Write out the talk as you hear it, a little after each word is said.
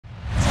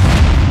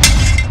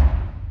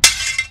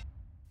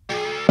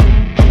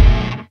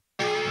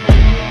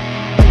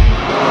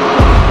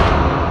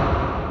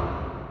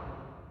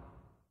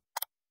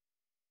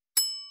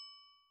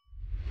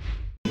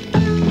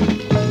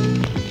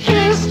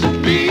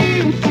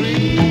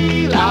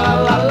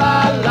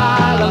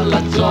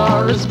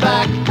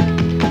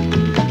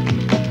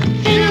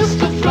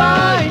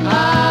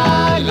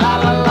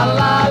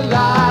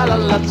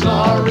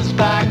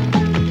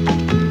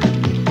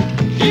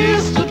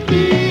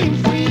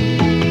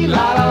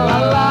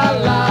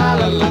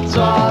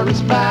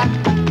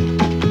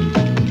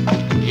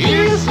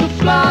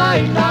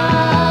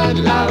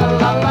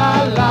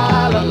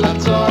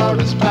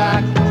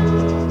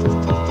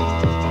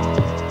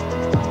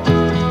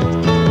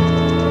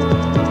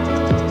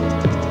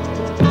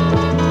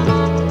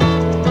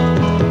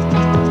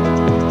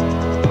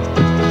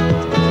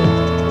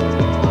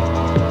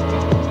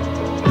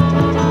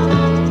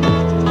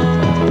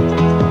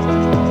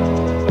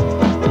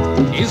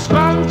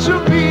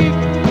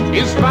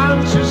fun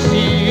to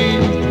see.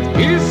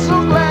 He's so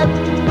glad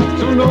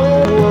to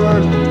know the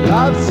word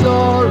of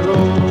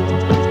sorrow.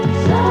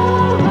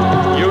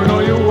 Zorro. You know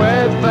you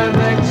wait the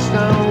next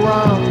time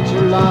round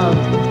to love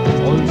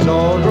on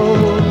Zorro.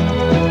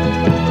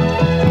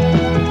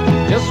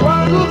 Just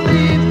one little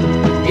beat,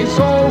 it's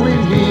all we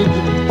need.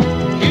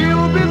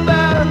 He'll be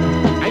there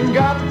and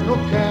got no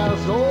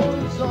cares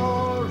on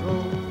Zorro.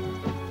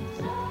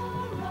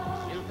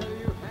 He'll tell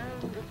you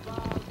hand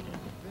about.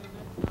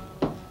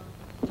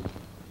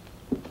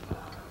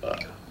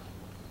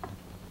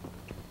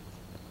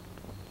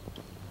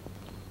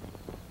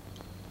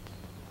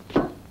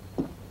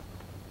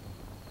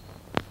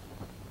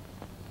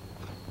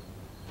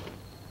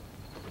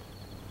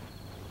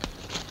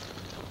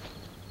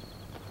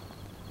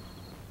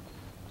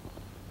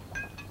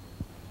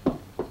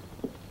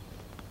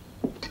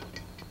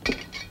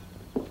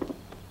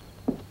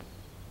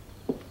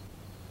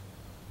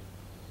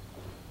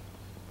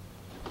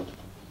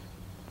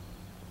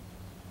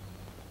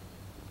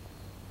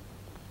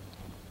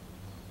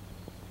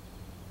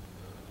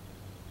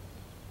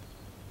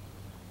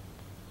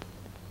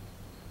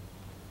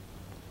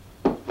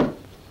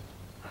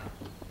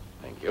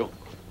 Thank you.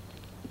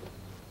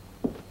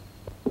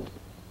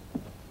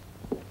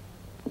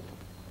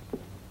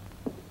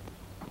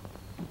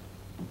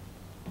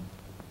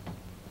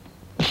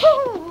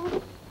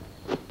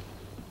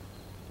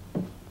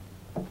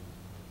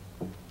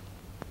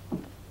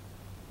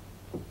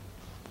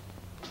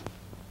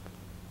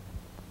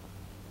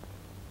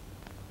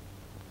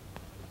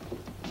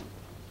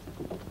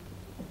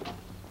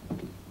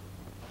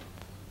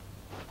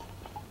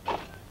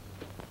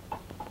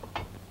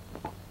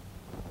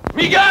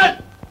 Miguel!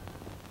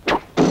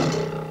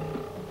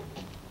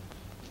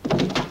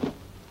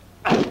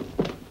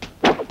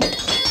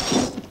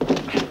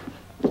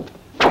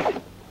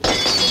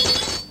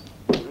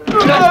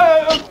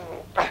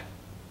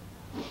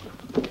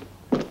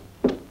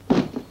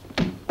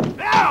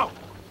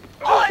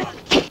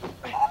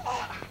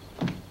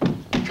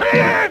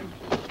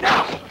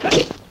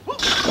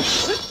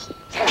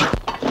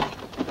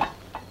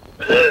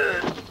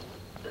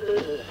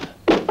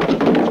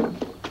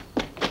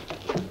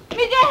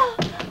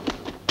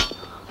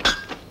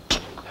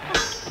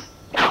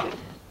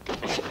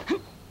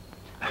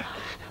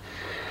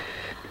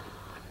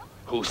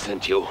 Who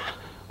sent you?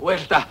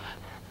 Huerta.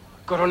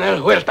 Coronel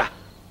Huerta.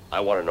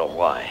 I want to know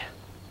why.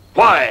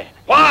 Why?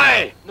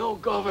 Why? No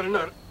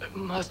governor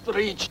must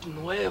reach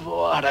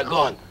Nuevo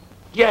Aragon.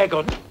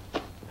 Diego.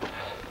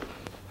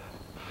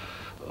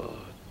 Oh,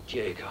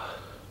 Diego.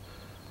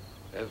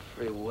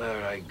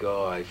 Everywhere I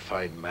go, I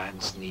find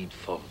man's need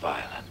for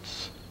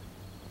violence.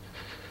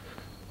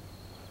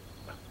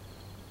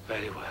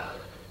 Very well.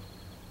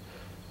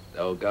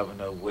 No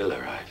governor will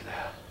arrive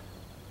there.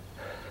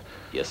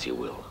 Yes, you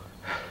will.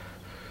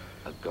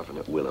 A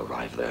governor will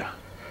arrive there.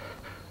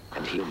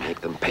 And he'll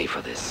make them pay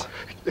for this.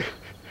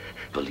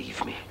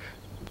 Believe me.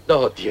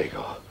 No,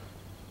 Diego.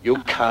 You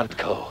can't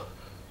go.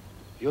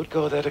 You'd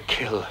go there to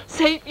kill.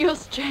 Save your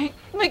strength,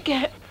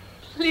 Miguel.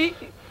 Please.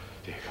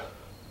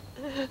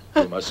 Diego,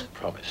 you must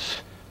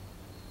promise.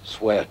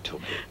 Swear to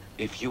me.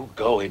 If you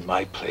go in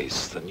my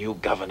place, the new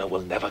governor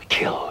will never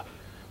kill.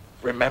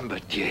 Remember,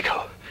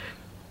 Diego,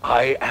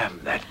 I am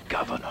that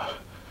governor.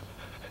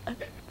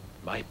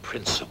 My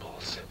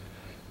principles,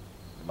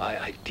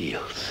 my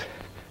ideals.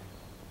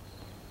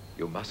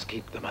 You must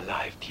keep them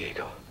alive,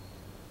 Diego.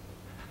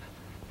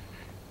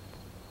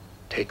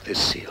 Take this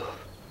seal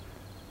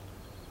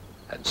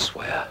and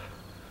swear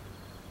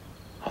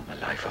on the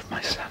life of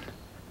my son.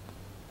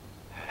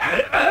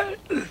 I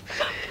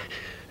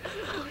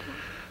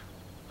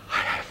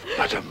have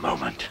but a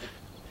moment.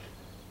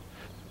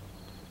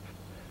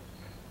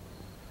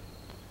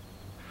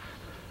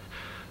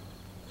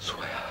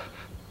 Swear.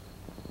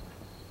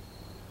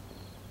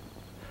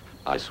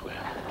 I swear.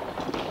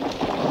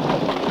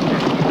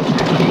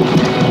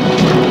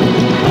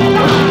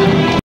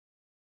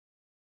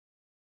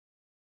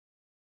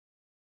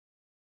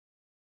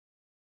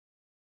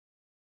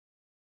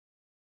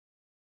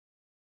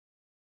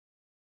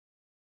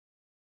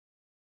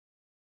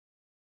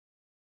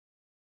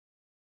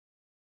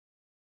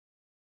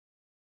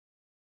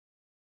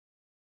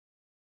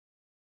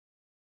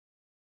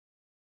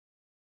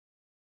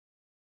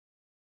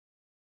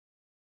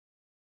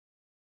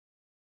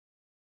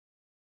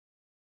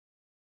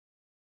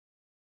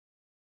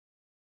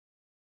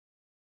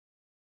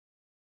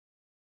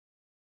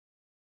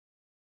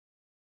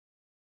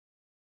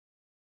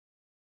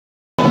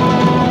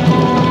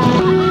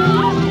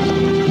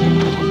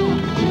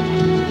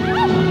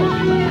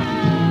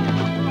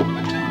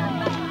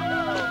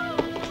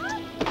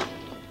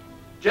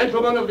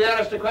 Gentlemen of the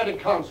Aristocratic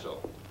Council,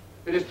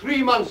 it is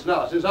 3 months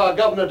now since our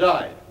governor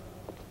died,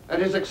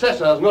 and his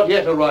successor has not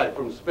yet arrived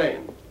from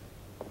Spain.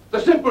 The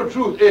simple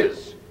truth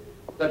is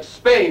that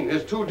Spain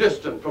is too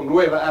distant from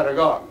Nueva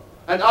Aragon,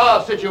 and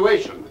our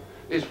situation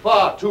is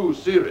far too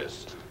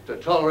serious to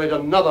tolerate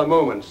another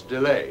moment's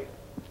delay.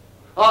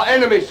 Our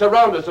enemies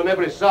surround us on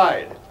every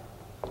side.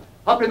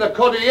 Up in the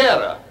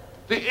Cordillera,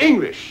 the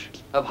English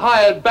have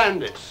hired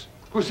bandits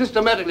who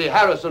systematically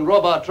harass and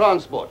rob our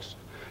transports.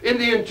 In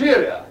the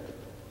interior,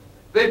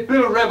 they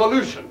build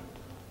revolution.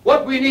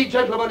 What we need,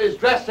 gentlemen, is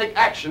drastic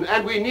action,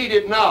 and we need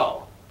it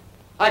now.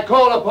 I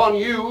call upon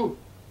you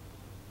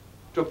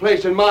to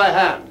place in my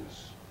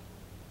hands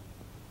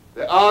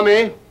the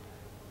army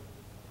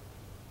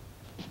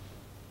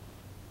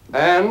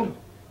and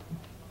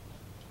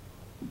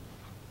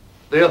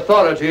the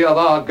authority of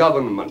our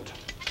government.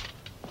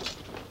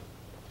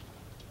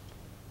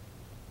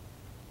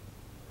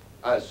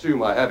 I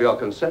assume I have your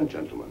consent,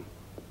 gentlemen.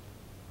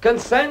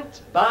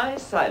 Consent by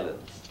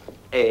silence.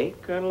 Eh,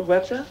 Colonel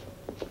Huerta?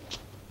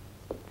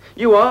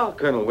 You are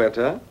Colonel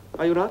Huerta,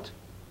 are you not?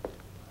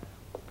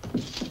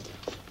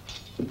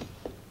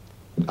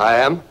 I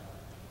am.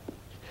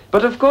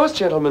 But of course,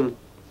 gentlemen,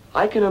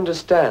 I can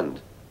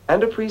understand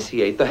and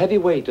appreciate the heavy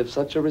weight of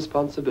such a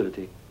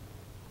responsibility.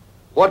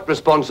 What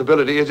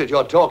responsibility is it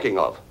you're talking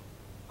of?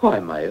 Why,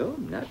 my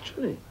own,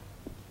 naturally.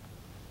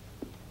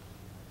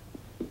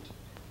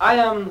 I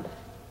am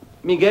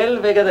Miguel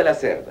Vega de la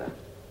Cerda.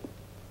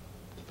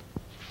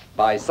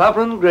 By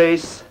sovereign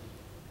grace,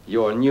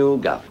 your new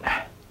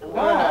governor.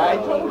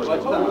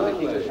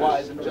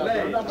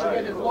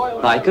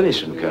 My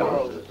commission,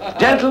 Colonel.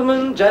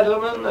 Gentlemen,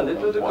 gentlemen, a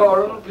little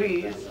decorum,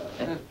 please.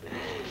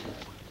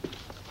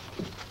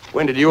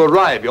 When did you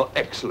arrive, Your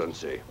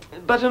Excellency?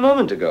 But a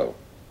moment ago.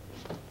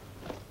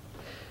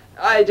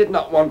 I did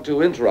not want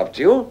to interrupt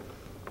you,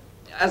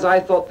 as I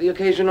thought the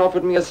occasion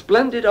offered me a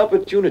splendid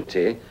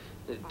opportunity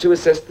to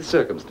assess the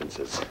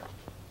circumstances.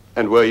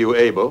 And were you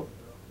able?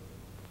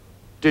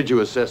 Did you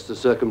assess the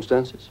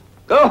circumstances?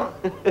 Oh,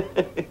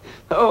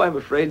 oh, I'm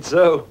afraid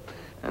so.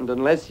 And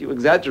unless you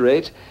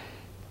exaggerate,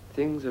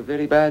 things are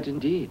very bad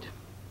indeed.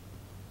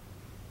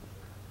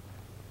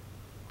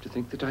 To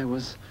think that I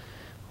was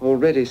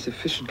already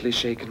sufficiently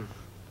shaken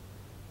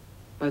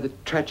by the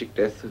tragic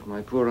death of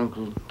my poor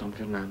uncle, Don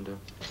Fernando.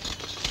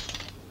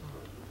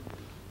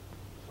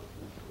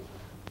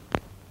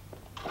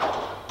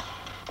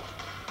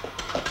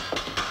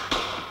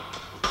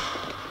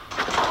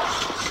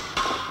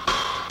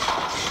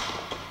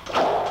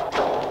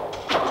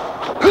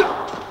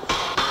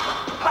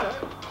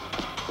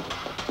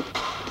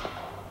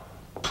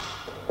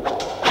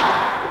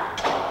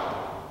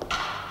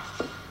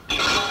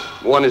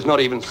 One is not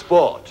even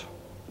sport.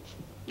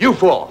 You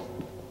four.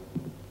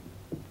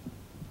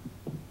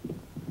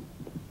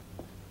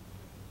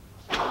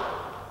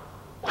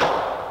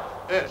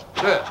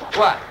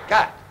 One,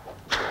 cut.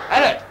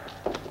 At it.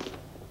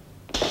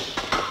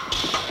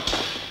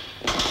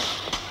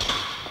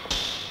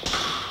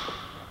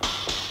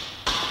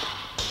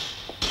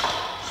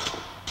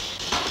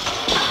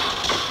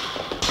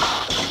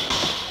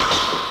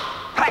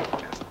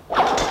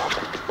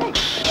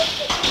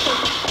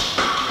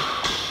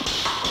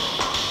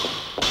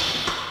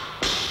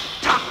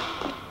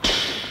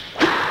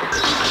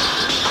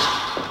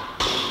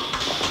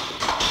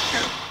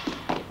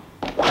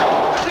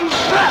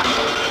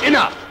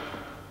 Enough!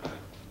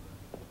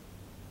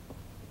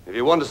 If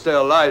you want to stay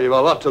alive, you've a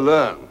lot to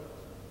learn.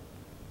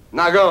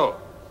 Now go.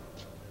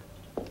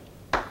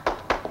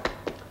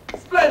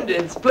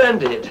 Splendid,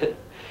 splendid.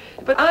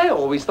 But I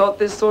always thought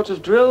this sort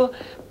of drill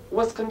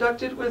was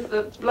conducted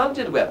with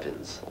blunted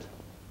weapons.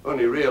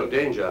 Only real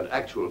danger and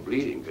actual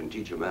bleeding can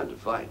teach a man to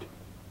fight.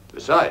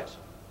 Besides,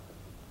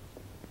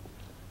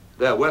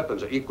 their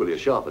weapons are equally as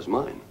sharp as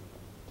mine.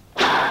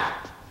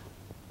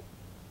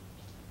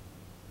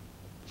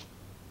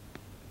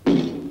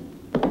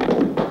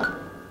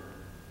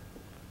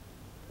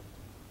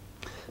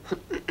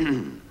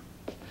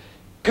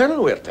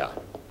 Colonel Huerta,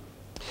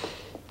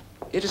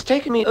 it has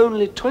taken me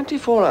only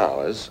 24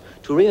 hours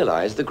to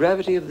realize the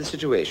gravity of the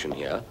situation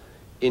here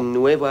in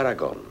Nuevo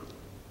Aragon.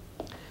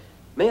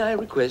 May I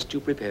request you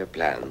prepare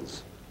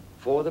plans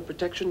for the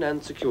protection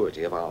and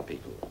security of our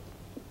people?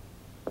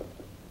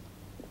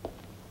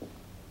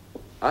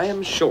 I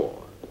am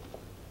sure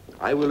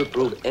I will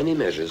approve any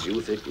measures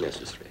you think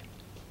necessary.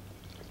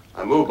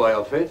 I'm moved by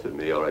your faith in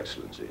me, Your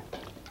Excellency.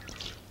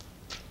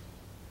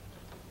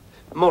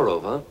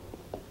 Moreover,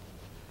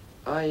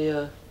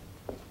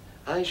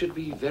 I should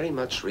be very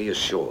much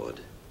reassured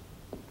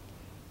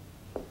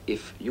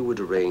if you would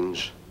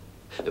arrange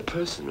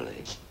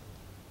personally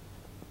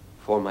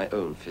for my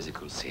own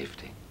physical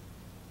safety.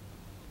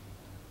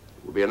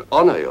 It will be an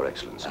honor, Your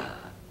Excellency.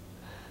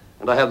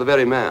 And I have the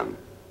very man.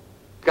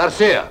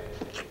 Garcia!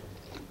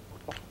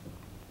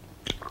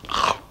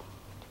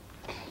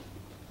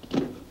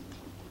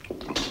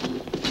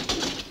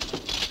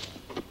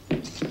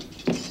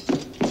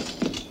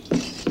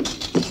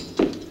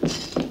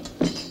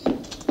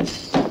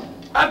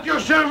 At your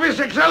service,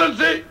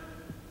 Excellency!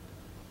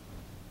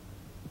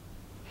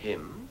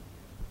 Him?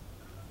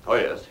 Oh,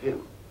 yes,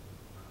 him.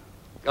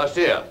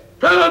 Garcia.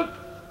 Present!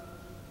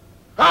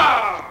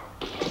 Ha!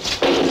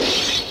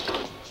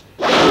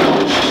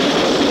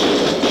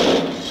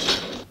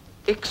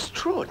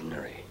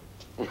 Extraordinary.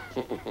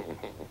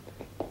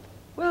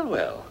 Well,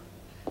 well.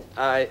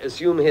 I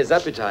assume his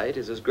appetite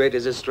is as great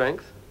as his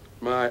strength?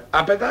 My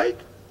appetite?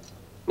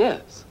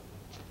 Yes.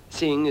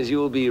 seeing as you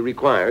will be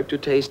required to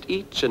taste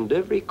each and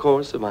every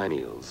course of my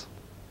meals.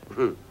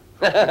 Colonel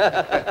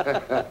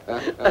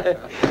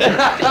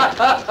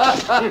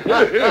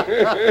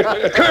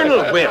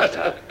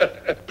Huerta,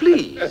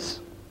 please.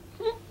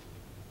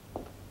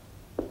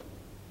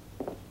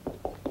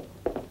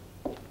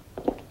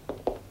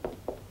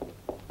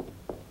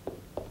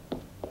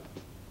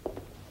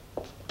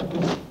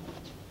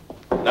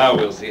 Now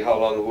we'll see how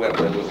long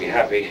Huerta will be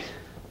happy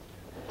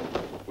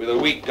with a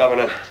weak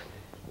governor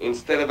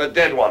instead of a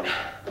dead one.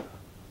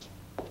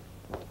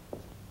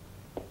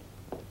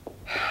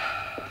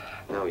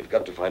 Now we've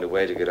got to find a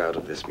way to get out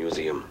of this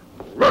museum.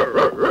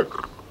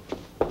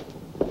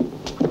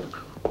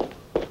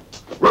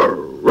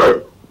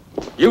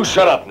 You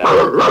shut up now.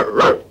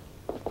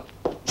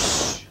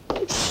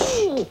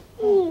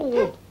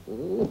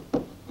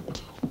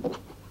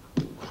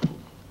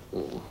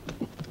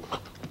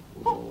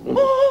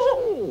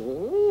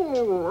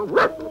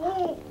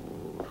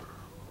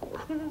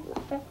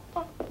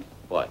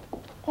 What?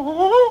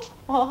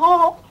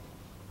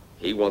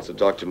 He wants to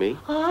talk to me?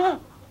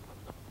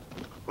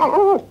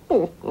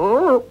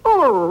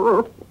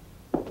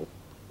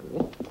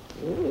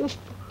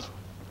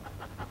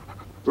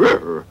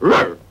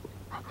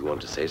 You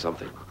want to say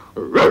something?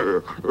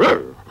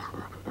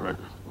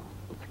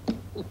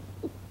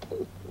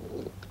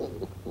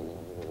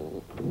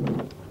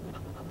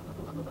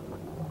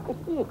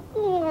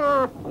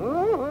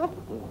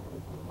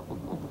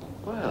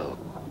 Well,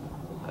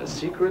 a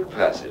secret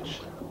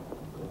passage.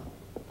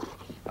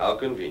 How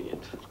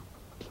convenient.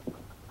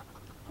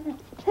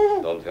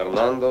 Don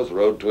Fernando's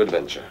road to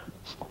adventure.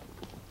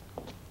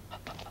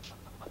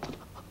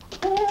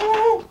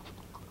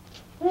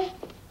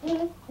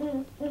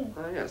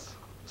 Ah, yes.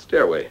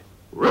 Stairway.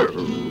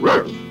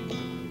 We'll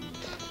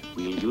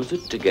use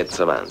it to get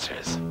some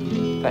answers.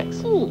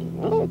 Thanks.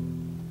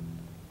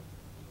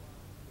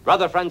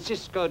 Brother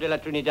Francisco de la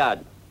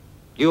Trinidad,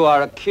 you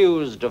are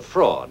accused of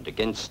fraud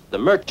against the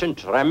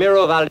merchant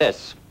Ramiro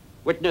Valdez.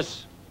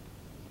 Witness,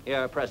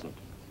 here present.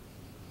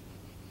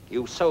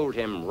 You sold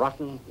him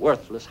rotten,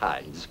 worthless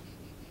hides.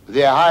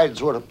 The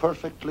hides were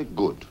perfectly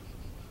good.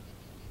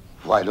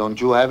 Why don't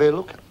you have a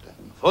look at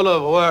them? Full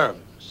of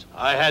worms.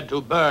 I had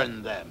to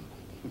burn them.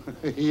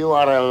 You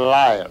are a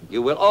liar.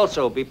 You will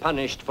also be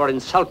punished for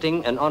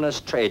insulting an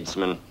honest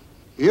tradesman.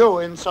 You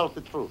insult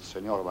the truth,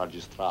 Senor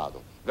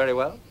Magistrado. Very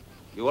well.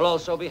 You will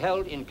also be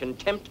held in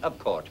contempt of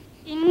court.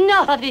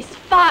 Enough of this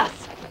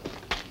farce!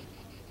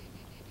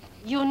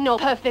 You know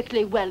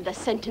perfectly well the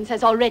sentence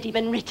has already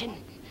been written.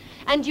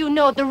 And you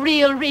know the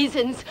real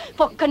reasons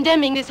for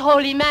condemning this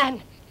holy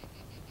man.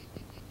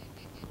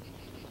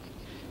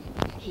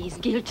 He is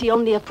guilty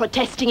only of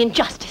protesting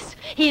injustice.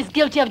 He is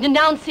guilty of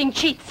denouncing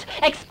cheats,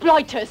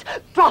 exploiters,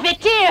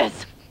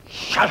 profiteers.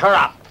 Shut her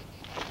up!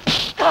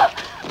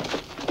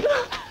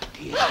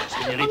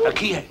 Señorita,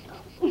 ¿quién?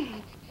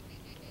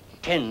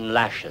 10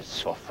 lashes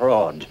for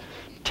fraud,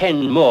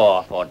 10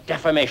 more for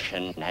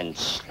defamation and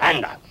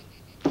slander.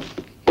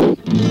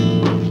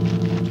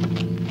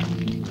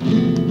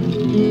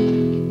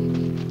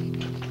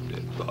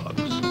 Dead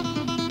bugs.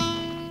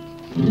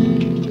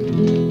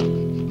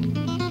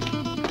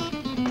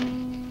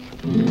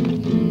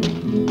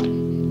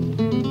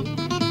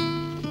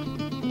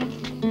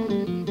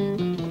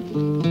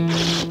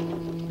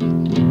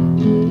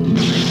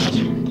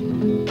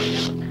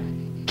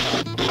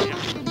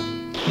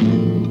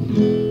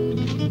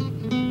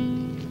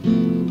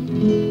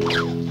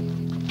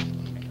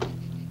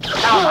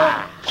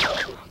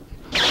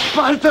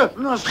 Walter,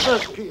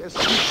 Nostrowski,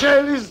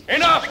 Michel is...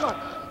 Enough!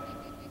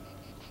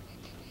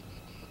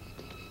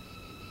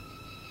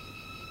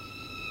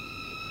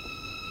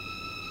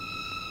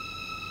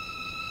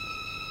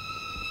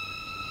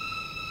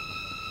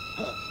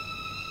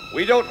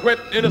 We don't whip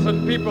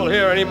innocent people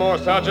here anymore,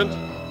 Sergeant.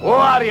 Who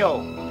are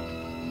you?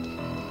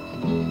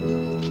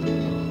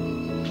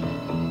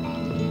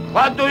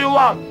 What do you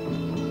want?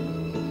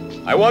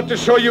 I want to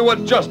show you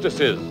what justice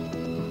is.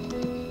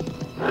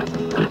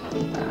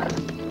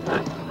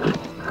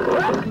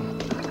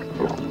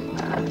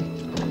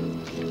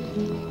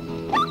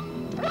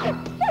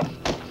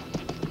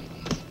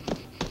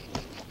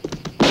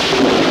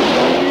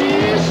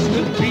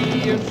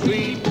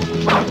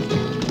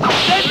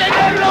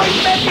 ¡Detenerlo,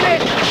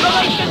 imbéciles! ¡No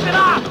veis que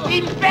será!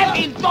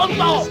 ¡Imbécil,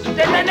 tonto!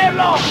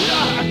 ¡Detenerlo!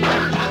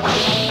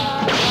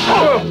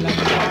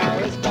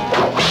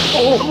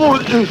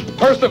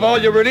 First of all,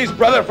 you release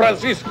Brother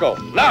Francisco.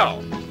 Now!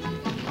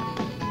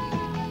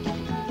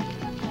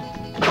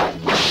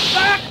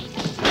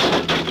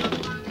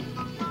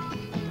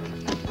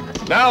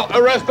 Now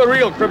arrest the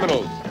real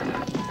criminals.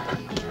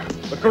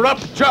 The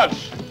corrupt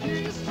judge,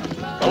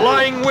 the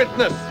lying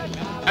witness,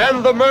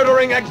 and the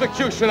murdering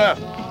executioner.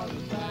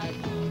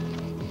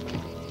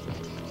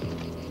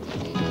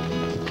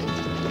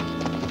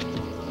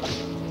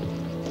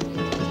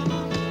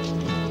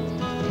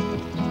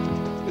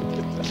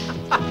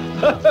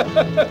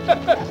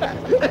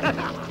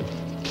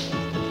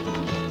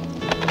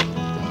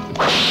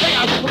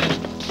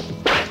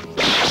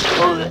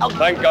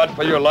 Thank God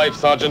for your life,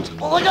 Sergeant.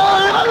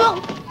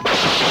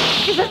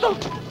 ¿Qué es esto?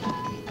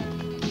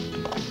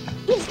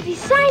 It's the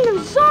sign of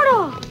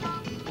Zorro.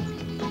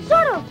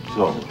 Zorro.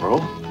 Zorro?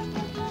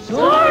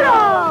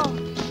 Zorro.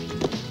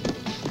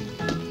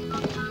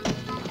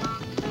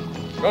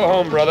 Go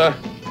home, brother.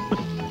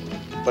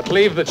 But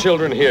leave the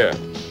children here.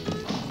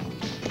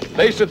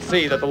 They should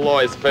see that the law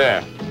is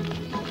fair.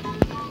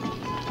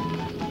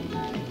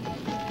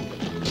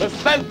 The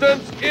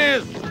sentence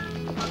is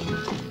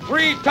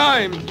 3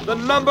 times the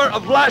number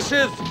of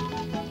lashes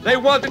they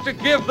wanted to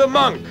give the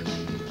monk.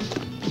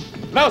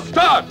 Now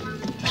start!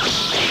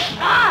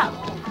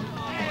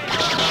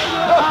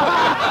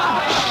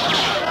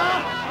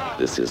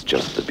 This is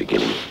just the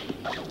beginning.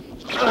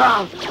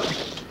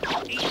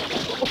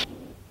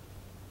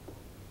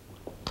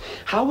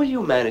 How will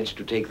you manage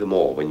to take them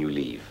all when you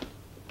leave?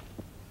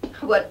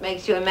 What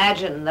makes you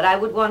imagine that I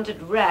would want to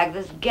drag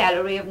this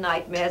gallery of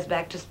nightmares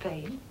back to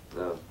Spain?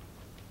 No.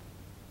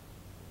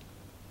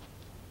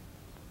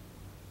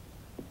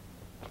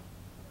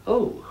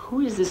 Oh,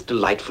 who is this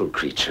delightful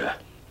creature?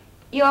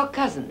 Your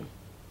cousin,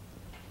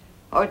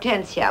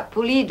 Hortensia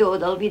Pulido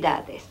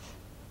d'Olvidades.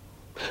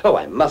 Oh,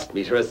 I must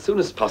meet her as soon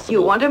as possible.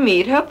 You want to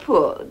meet her,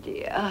 poor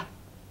dear.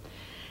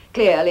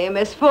 Clearly,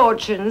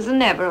 misfortunes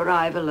never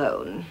arrive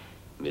alone.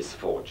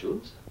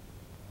 Misfortunes?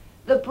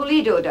 The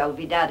Pulido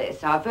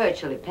d'Olvidades are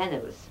virtually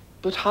penniless.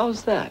 But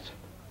how's that?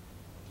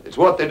 It's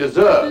what they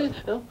deserve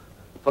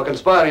for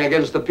conspiring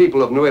against the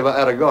people of Nueva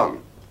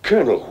Aragon.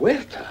 Colonel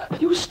Huerta,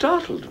 you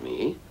startled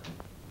me.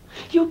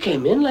 You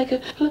came in like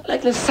an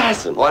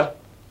assassin. What?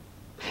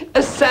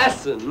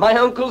 Assassin, my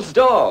uncle's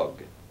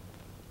dog.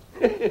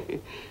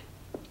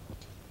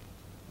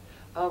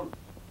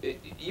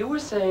 You were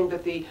saying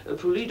that the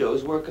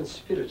Pulidos were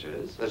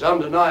conspirators? There's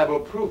undeniable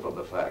proof of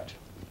the fact.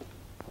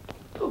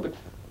 Oh, but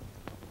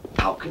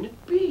how can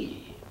it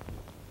be?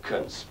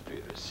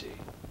 Conspiracy.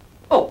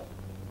 Oh,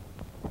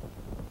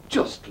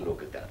 just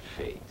look at that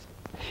face.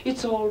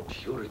 It's all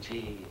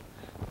purity,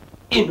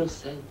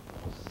 innocence.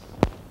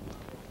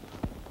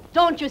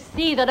 Don't you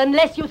see that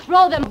unless you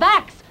throw them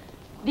back,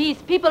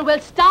 these people will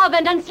starve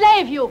and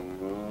enslave you?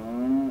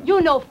 You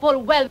know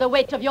full well the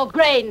weight of your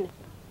grain,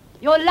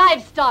 your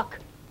livestock.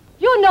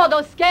 You know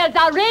those scales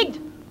are rigged.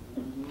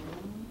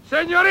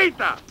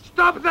 Senorita,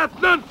 stop that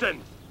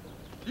nonsense.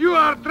 You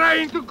are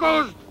trying to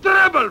cause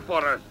trouble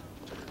for us.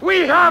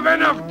 We have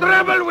enough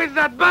trouble with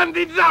that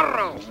bandit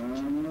Zorro.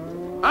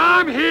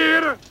 I'm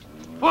here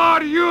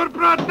for your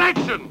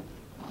protection,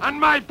 and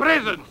my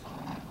presence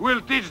will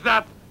teach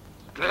that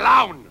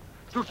clown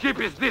to keep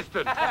his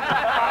distance.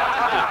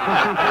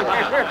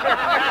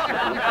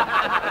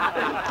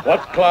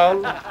 What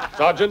clown,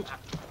 Sergeant?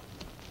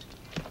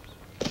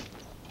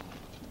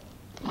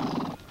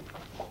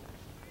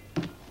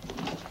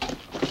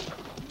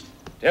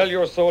 Tell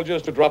your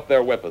soldiers to drop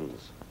their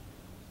weapons.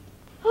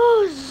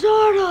 Oh,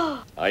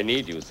 Zorro. I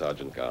need you,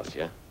 Sergeant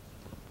Garcia.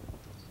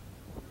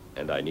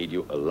 And I need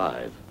you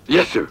alive.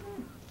 Yes, sir.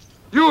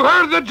 You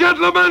heard the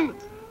gentleman?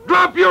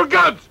 Drop your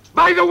guns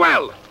by the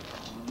well.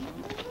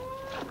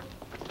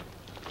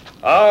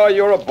 Ah,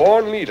 you're a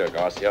born leader,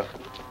 Garcia.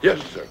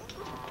 Yes, sir.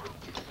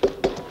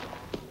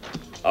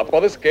 Up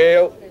on the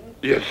scale.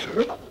 Yes,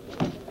 sir.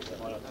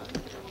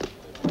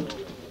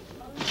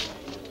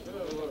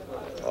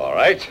 All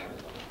right.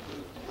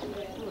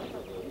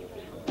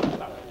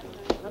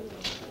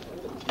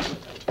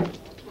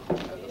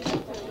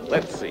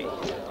 Let's see.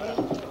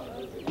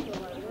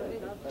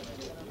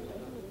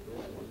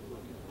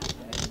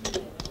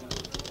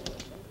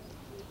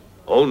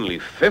 Only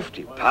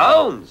 50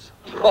 pounds?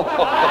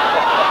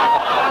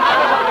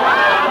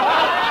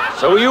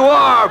 So you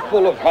are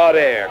full of hot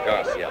air,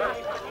 Garcia.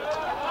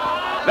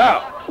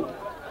 Now,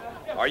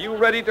 are you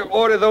ready to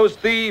order those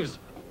thieves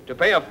to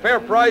pay a fair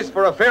price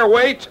for a fair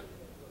weight?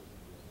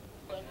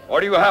 Or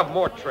do you have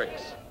more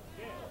tricks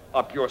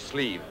up your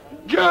sleeve?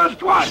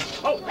 Just one.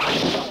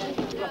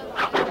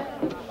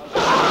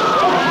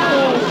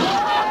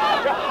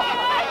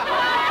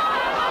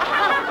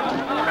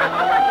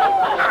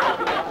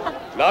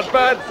 Not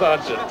bad,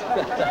 Sergeant.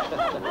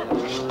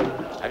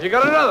 Have you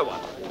got another one?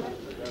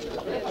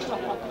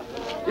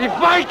 If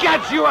I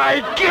catch you,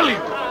 I'd kill you.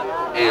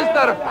 Is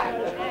that a fact?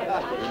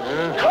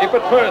 If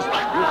at first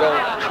you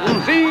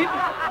don't see,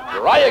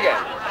 try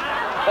again.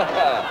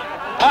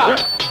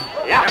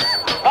 Yeah.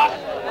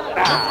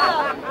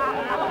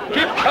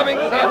 Keep coming,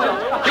 Sergeant.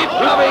 Keep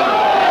coming.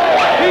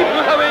 Keep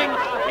coming.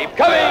 Keep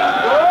coming.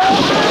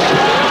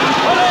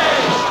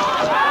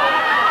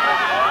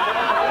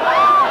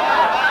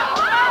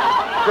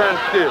 Stand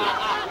still.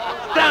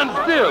 Stand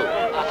still.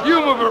 You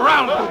move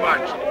around too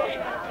much.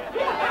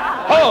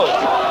 Oh!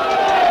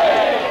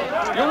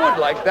 You would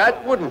like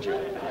that, wouldn't you?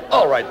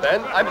 All right,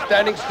 then. I'm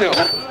standing still.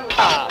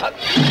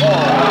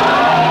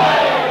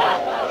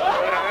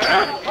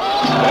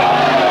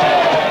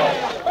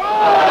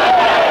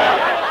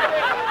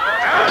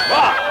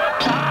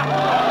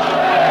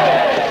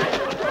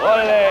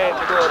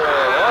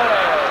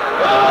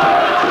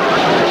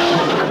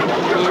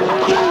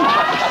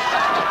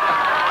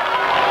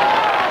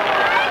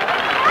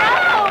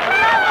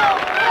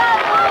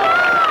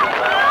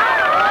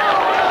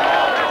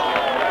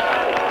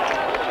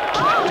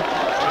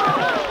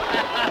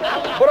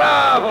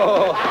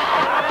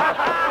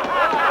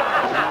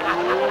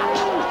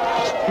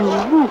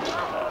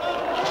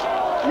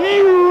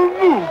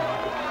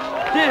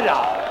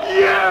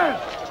 Yes!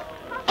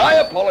 I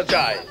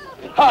apologize.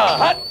 Ha,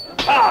 ha,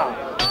 ha!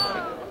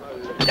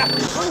 Yeah.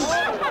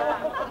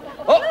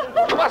 Oh,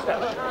 master!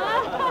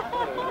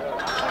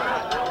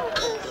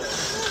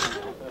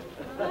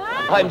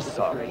 I'm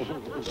sorry.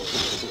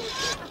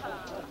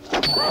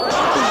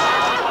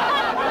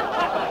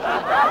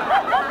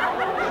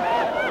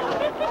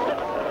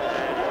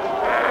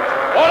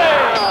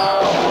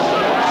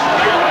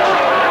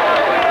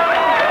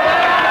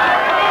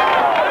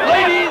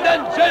 Ladies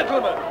and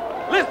gentlemen,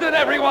 listen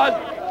everyone.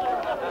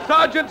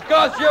 Sergeant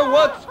Garcia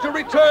wants to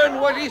return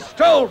what he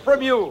stole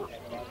from you.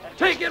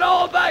 Take it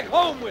all back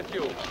home with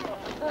you.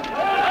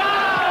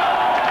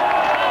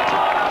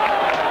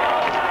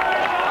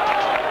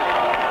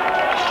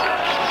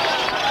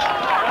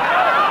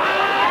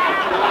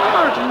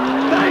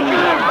 Thank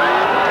you.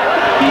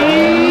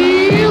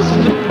 Here's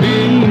to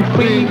being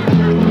free.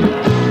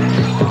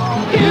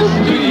 Here's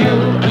to you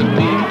and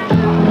me.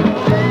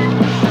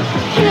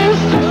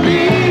 Here's to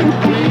being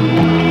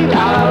free.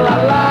 La la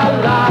la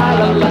la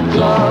la la.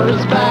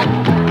 Zorro's back.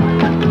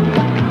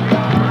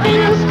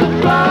 Here's to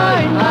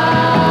flying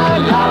high.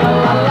 La la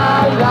la la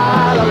la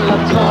la la.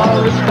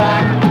 Zorro's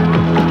back.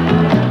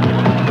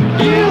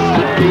 Here's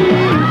to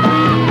being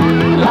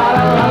free. La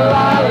la la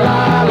la la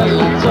la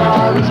la.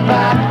 Zorro's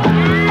back.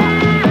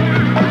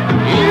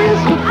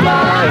 Here's to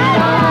flying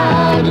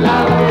high. La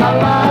la la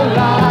la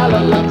la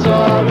la la.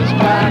 Zorro's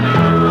back.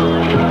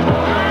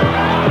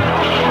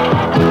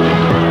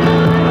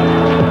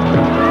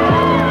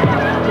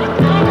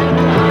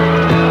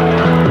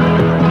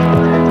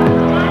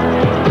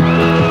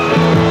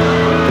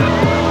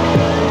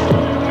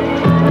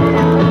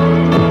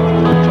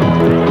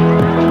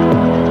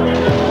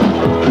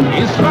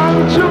 It's fun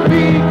to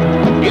be,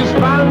 it's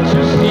fun to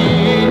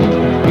see.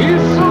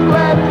 It's so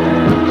glad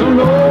to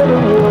know the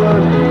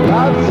world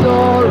got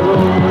sorrow.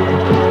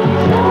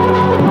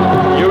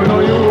 You know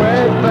you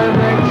wait the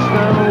next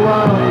time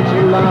around to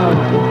laugh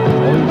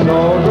on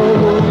Zorro.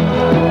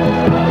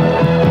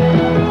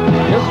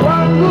 Just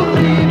one good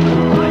deed,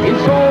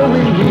 it's all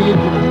we need.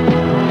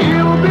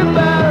 You'll be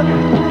there,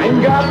 ain't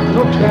got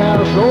no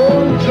cares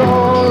on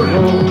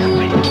Zorro.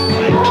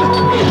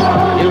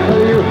 If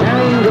you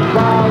hang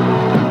about,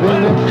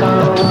 then it's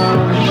time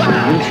around you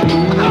see.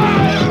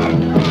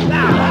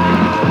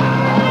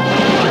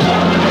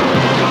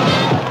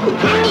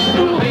 Here's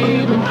to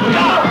living free.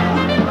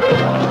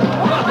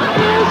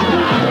 Here's to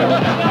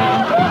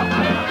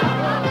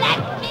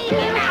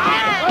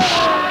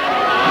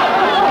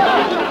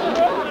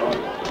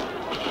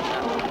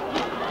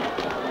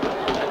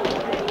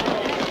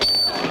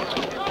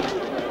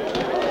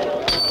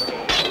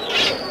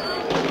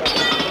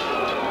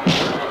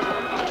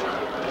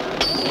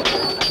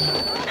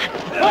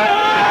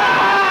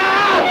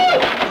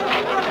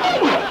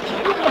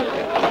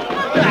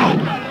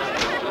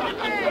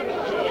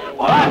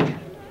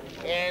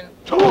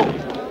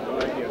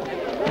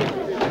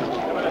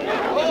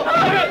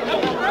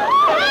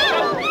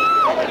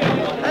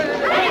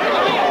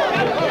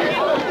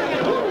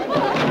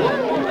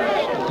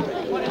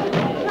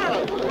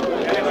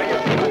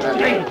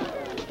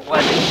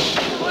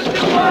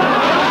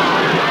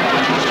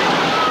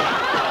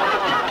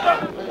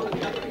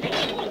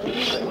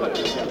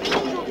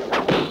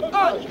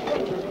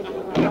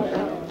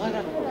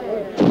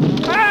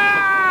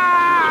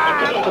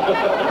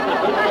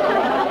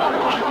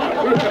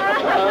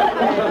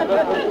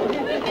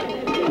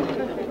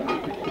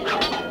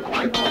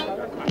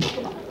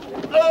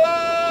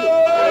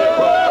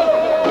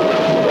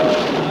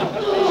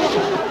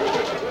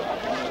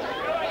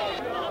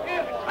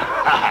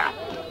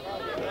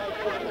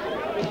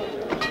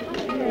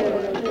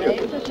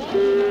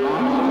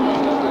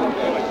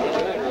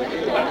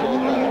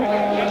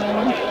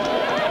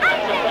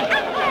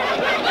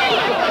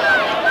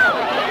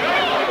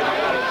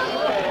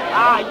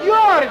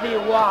You're the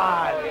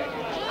one!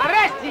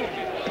 Arrest him!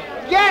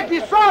 Get the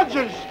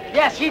soldiers!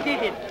 Yes, he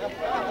did it.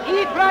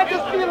 He tried to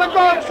steal a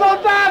gold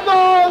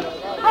soldados!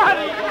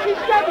 Hurry!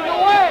 He's getting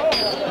away!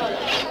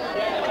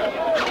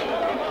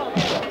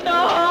 No!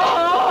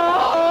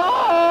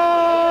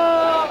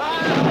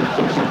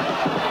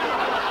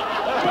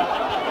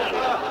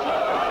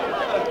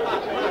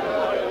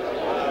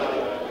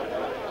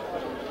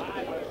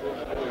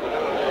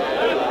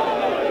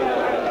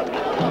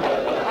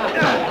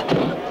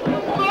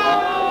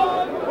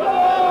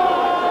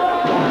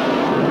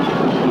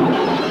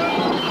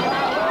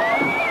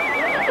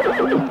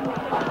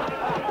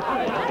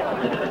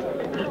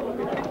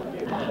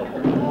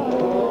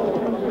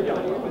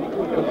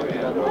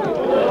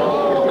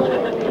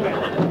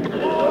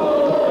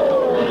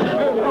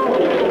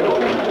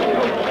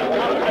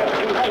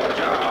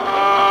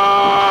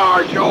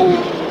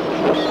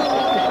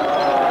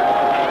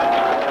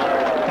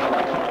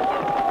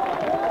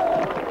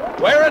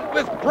 Wear it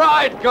with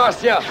pride,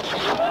 Garcia.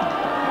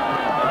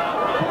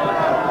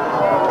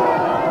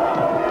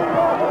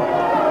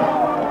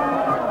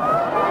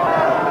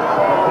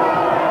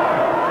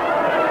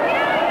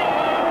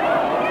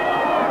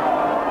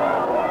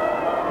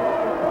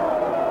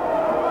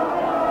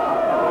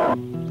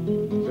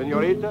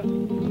 Senorita,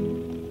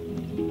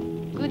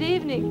 Good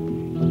evening.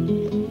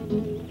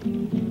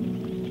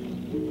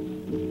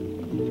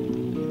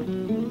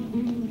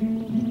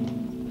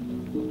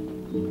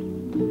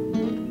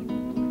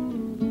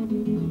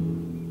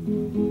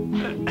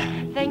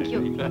 Thank you.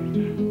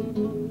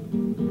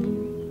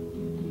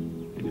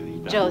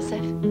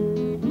 Joseph.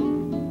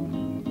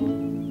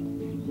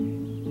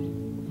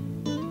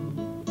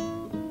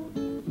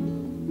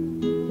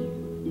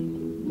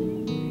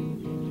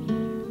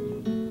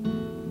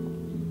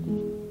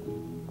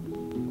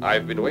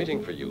 I've been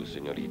waiting for you,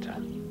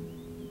 Senorita.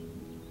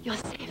 You're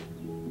safe.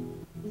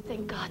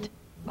 Thank God.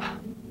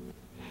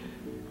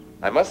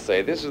 I must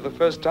say, this is the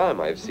first time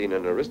I've seen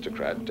an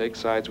aristocrat take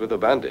sides with a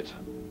bandit.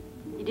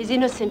 It is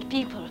innocent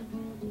people,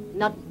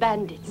 not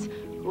bandits,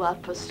 who are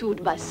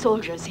pursued by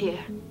soldiers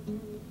here.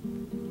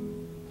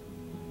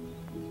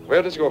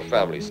 Where does your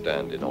family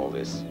stand in all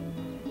this?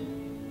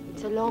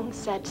 It's a long,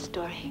 sad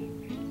story.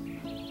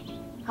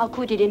 How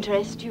could it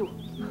interest you?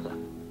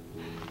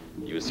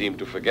 You seem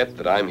to forget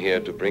that I'm here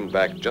to bring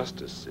back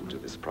justice into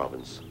this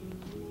province.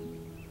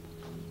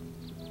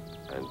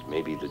 And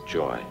maybe the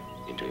joy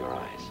into your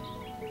eyes.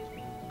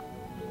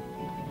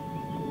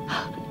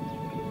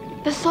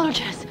 The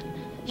soldiers!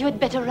 You had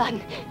better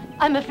run.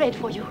 I'm afraid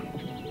for you.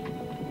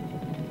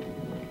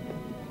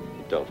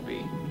 Don't be.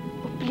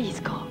 Oh, please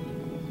go.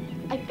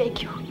 I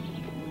beg you.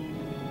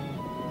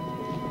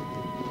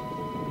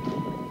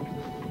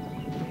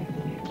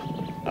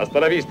 Hasta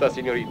la vista,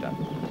 señorita.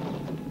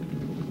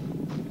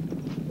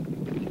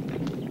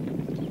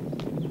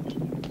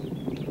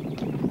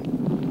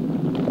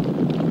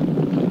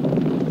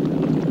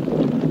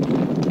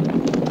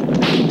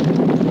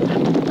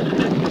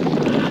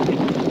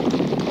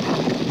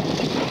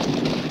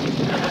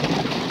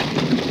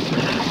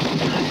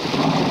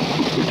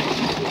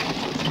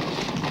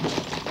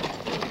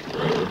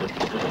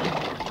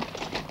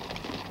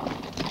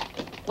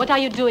 What are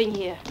you doing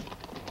here?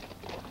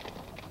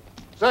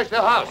 Search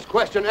the house,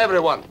 question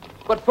everyone.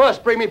 But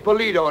first bring me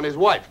Pulido and his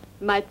wife.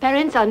 My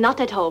parents are not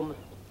at home.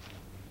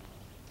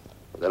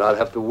 Then I'll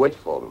have to wait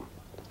for them.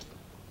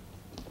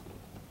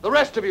 The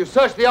rest of you,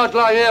 search the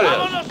outlying areas.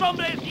 ¡Vámonos,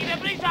 hombres! ¡Y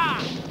deprisa!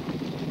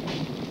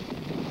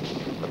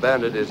 The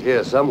bandit is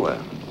here somewhere.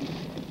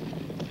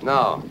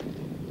 Now,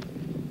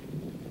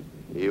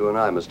 you and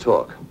I must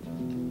talk.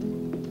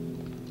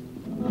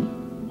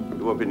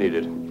 You won't be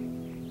needed.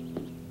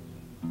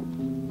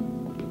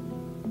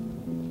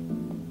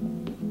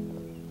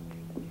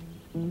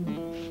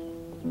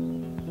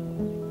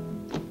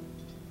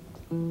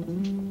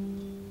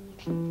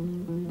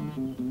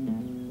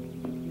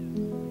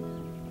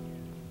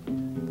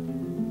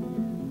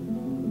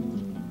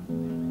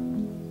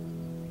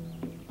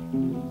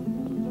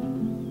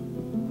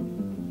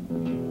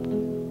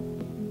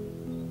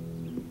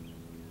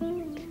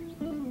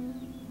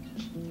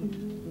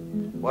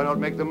 Why not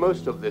make the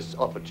most of this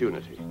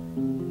opportunity?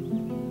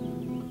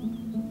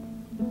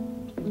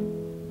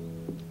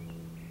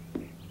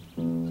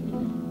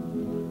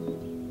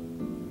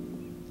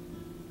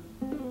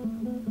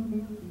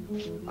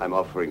 I'm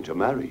offering to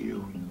marry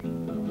you.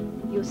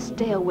 You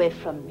stay away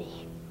from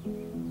me.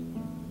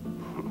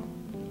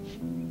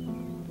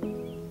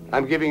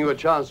 I'm giving you a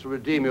chance to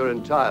redeem your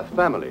entire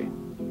family.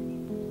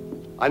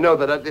 I know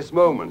that at this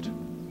moment,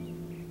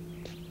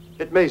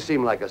 it may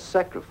seem like a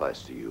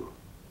sacrifice to you.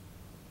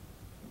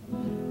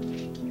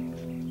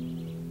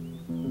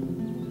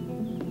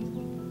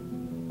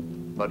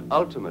 But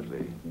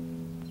ultimately,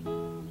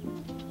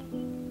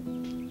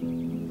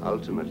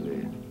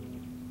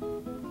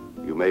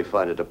 you may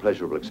find it a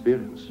pleasurable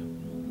experience.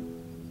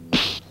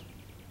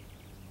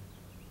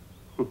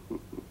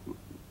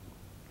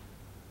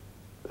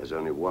 There's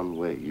only one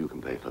way you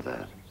can pay for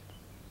that.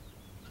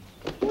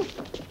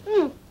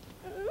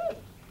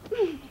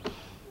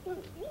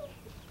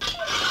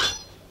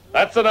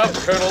 That's enough,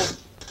 Colonel.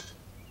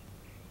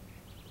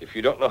 If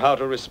you don't know how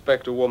to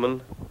respect a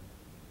woman,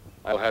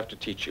 I'll have to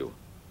teach you.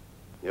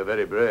 You're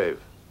very brave.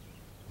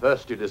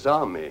 First you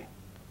disarm me,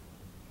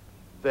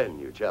 then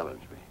you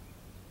challenge me.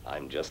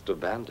 I'm just a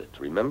bandit,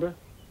 remember?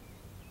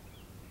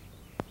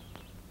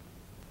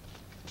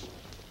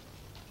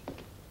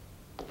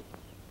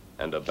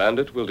 And a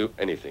bandit will do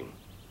anything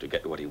to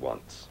get what he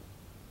wants.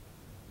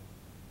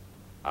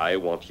 I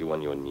want you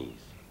on your knees,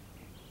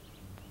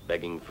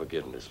 begging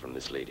forgiveness from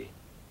this lady.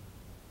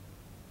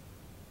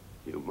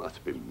 You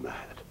must be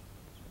mad.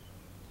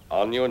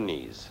 On your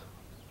knees.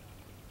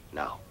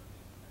 Now.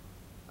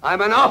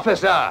 I'm an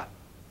officer!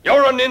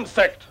 You're an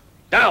insect!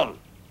 Down!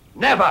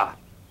 Never!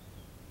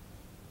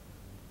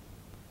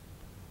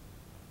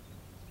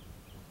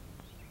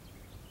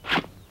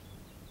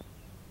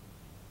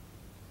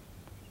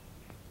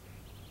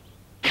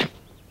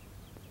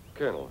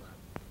 Colonel,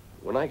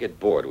 when I get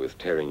bored with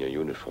tearing your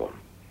uniform,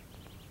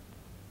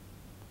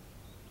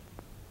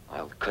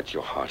 I'll cut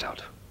your heart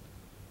out.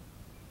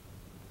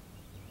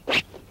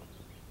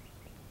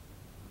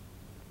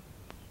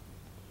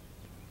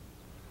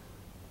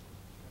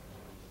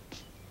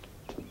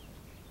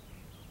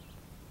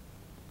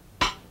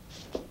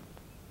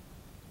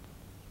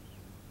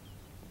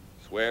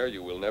 swear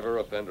you will never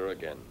offend her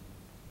again?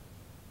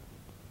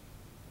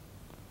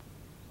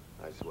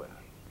 I swear.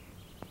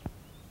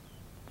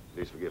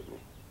 Please forgive me.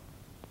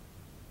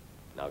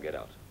 Now get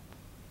out.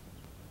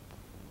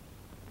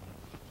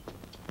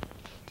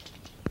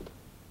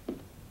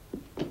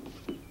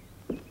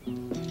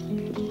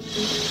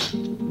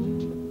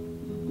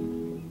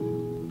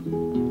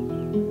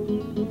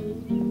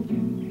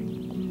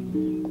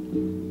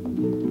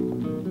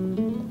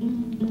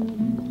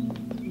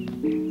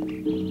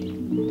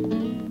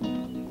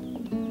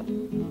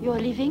 You're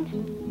leaving?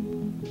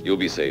 You'll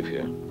be safe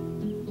here.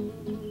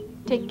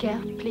 Take care,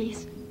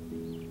 please.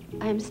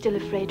 I am still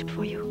afraid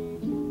for you.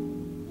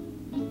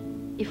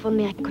 If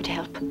only I could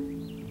help.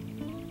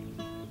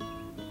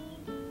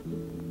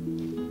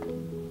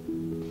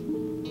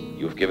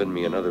 You've given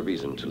me another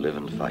reason to live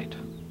and fight.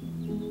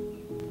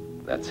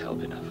 That's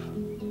help enough.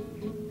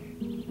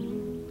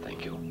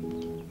 Thank you.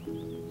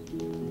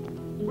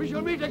 We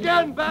shall meet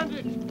again,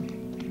 bandit!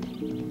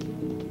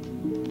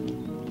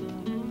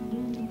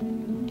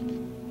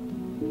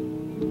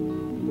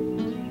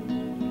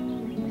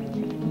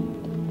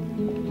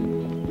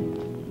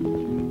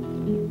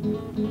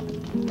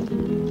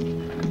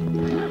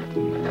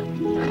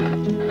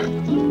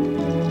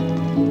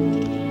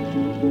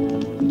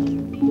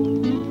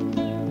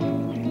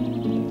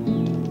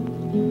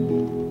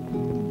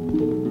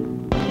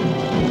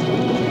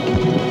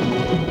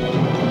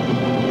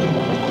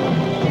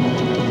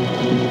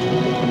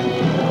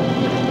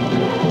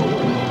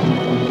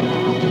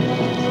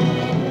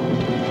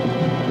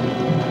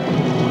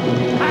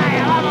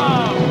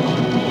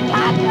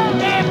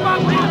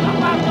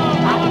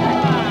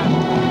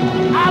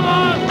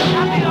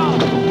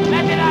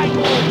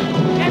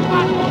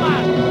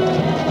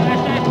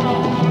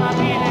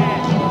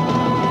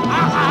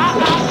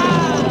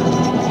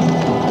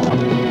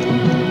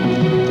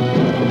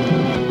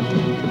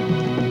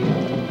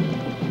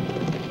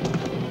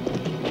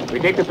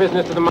 Take the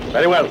business to the...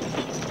 Very well.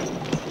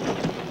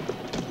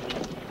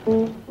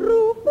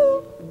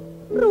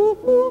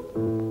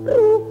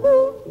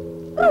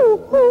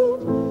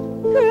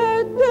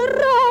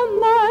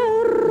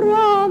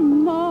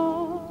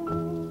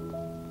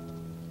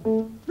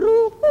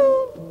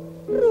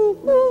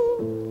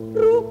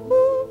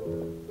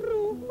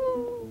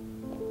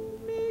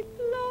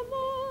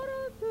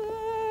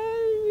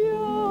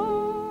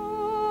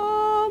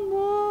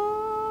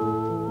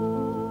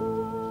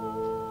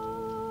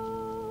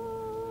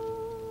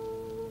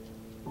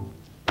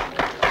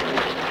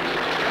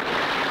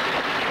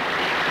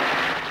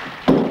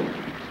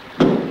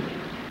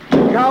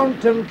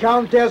 Count and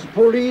Countess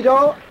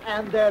Pulido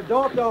and their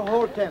daughter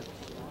Hortense.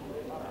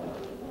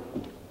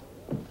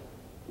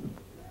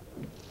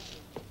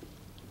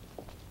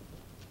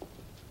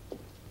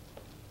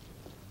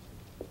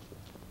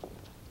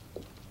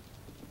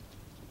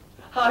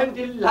 I'm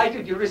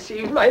delighted you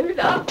received my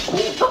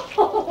invitation.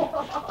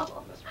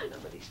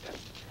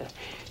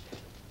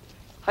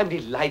 I'm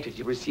delighted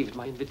you received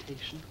my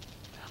invitation.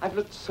 I've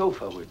looked so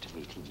forward to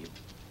meeting you.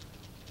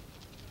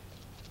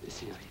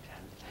 Signorita.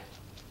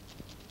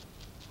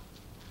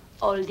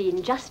 All the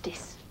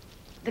injustice,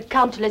 the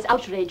countless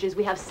outrages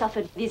we have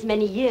suffered these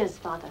many years,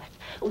 Father.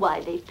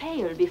 Why, they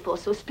pale before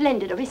so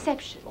splendid a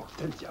reception.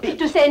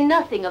 To say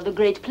nothing of the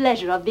great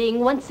pleasure of being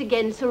once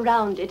again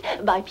surrounded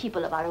by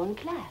people of our own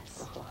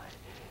class.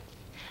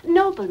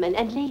 Noblemen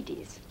and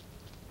ladies,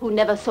 who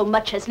never so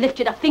much as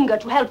lifted a finger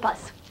to help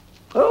us.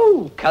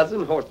 Oh,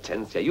 Cousin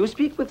Hortensia, you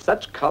speak with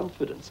such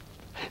confidence.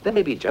 There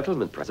may be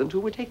gentlemen present who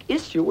would take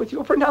issue with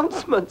your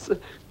pronouncements.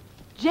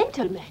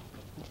 Gentlemen?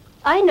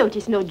 I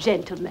notice no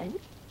gentlemen.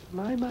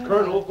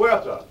 Colonel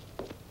Huerta.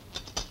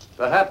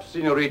 Perhaps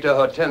Senorita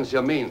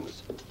Hortensia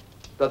means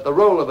that the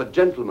role of a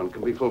gentleman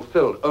can be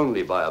fulfilled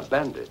only by a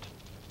bandit.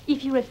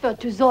 If you refer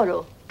to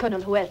Zorro, Colonel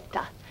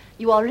Huerta,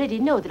 you already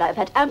know that I've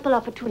had ample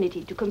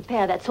opportunity to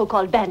compare that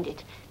so-called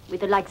bandit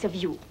with the likes of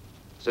you.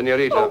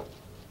 Senorita.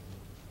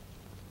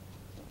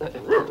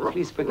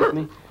 Please forgive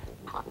me.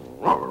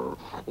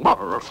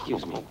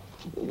 Excuse me.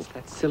 It's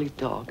that silly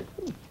dog.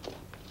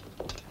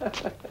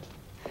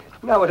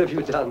 Now what have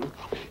you done?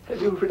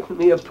 Have you written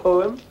me a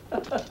poem?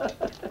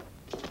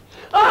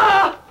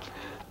 Ah!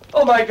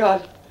 Oh, my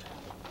God.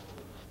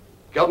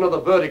 Governor, the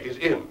verdict is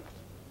in.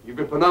 You've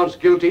been pronounced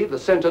guilty, the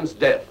sentence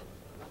death.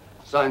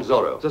 Signed,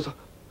 Zorro.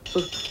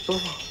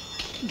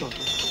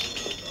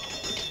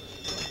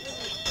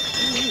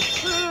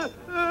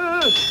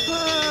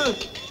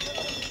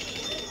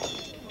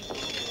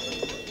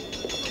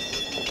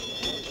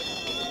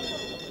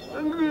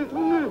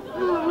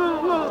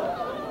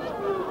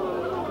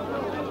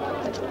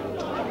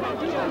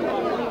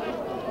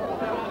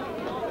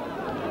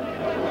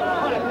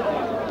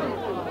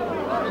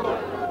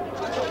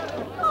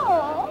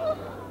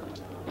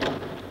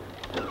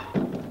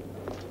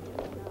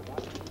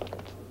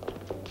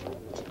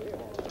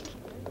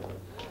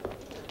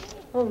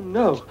 Oh,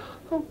 no.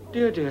 Oh,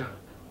 dear, dear.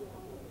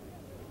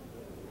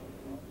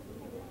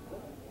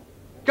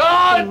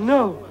 God! Oh,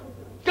 no.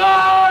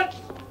 God!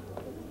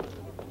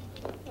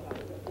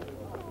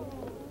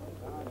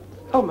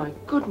 Oh, my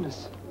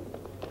goodness.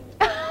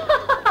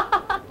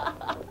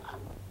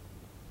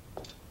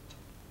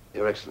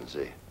 Your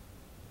Excellency,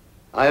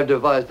 I have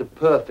devised a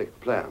perfect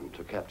plan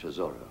to capture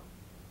Zorro.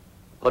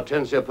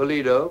 Hortensia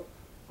Pulido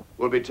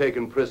will be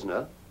taken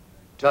prisoner,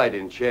 tied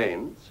in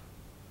chains,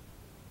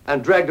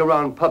 and dragged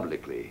around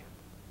publicly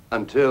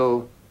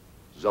until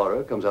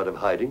Zorro comes out of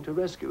hiding to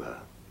rescue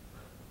her.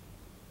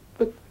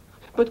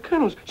 But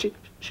Colonel,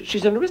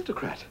 she's an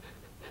aristocrat.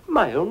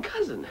 My own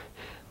cousin.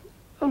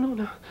 Oh, no,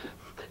 no.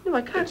 No,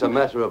 I can't. It's a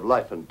matter of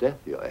life and death,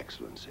 Your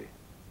Excellency.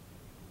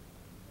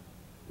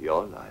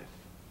 Your life.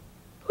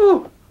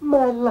 Oh,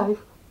 my life.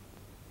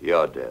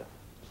 Your death.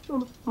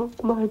 Oh,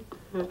 my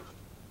death.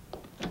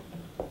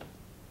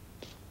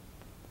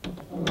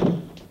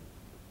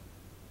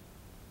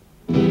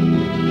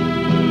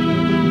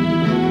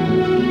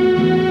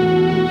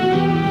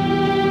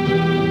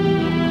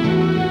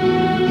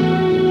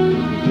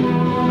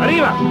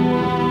 Arriba!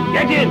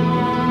 Get in!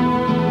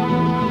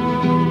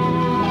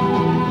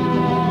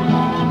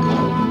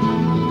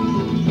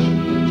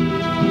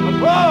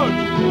 Approach!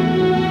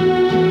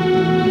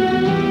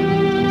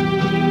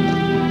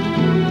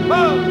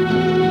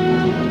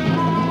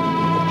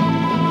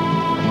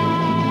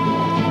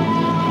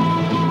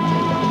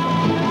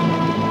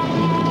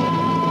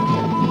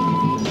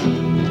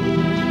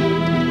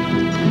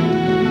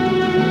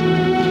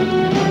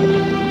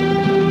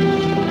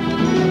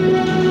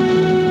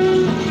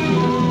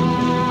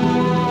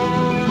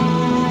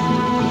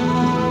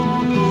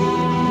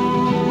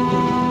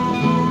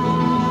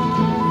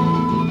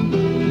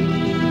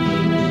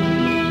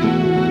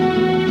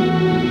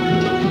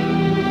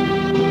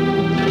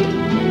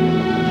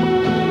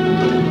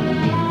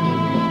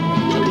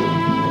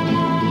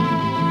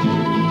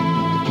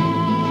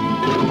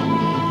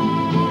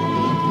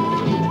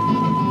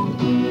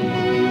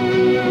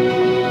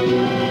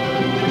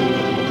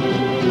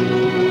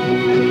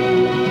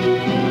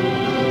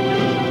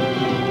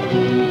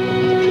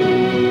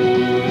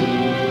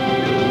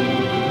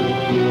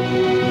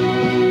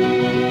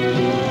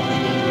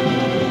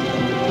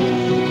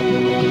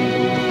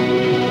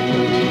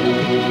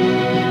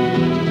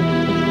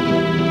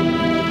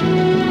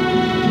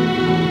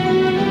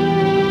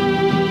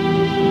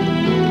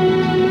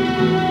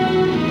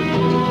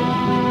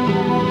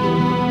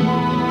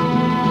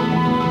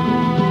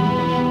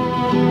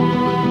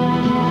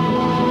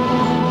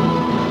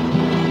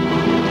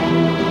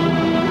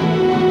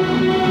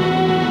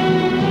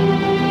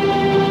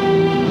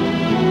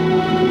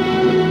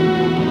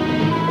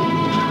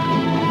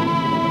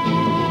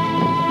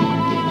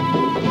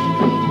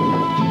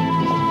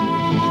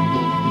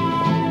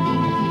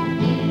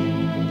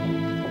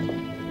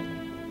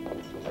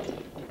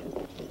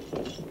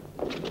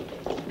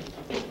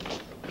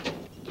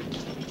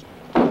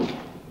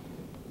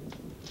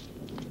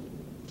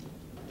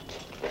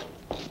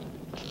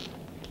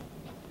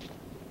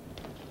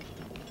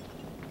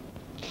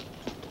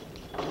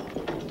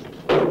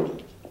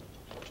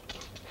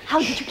 How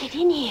did you get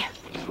in here?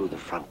 Through the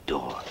front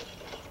door.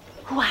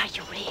 Who are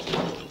you,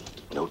 really?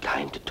 No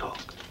time to talk.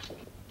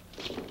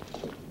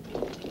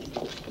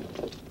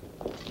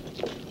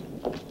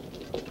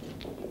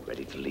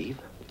 Ready to leave?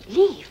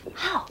 Leave?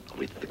 How?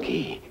 With the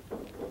key.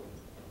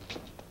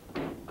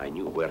 I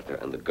knew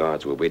Huerta and the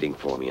guards were waiting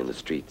for me in the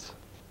streets.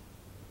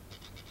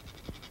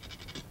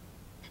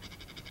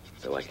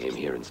 So I came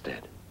here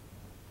instead.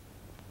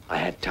 I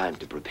had time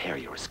to prepare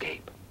your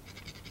escape.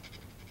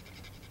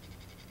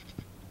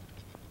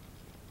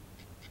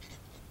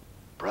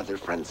 Brother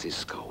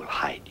Francisco will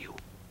hide you.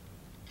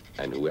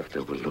 And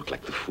Huerta will look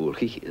like the fool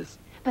he is.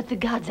 But the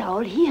guards are all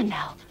here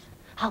now.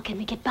 How can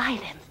we get by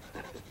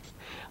them?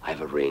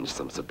 I've arranged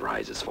some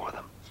surprises for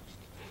them.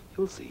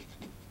 You'll see.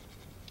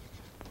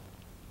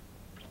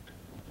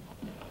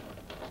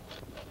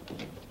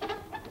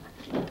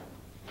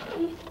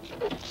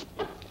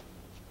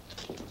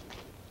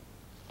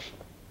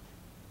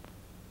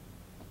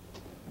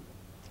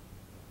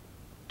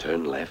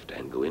 Turn left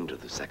and go into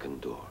the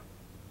second door.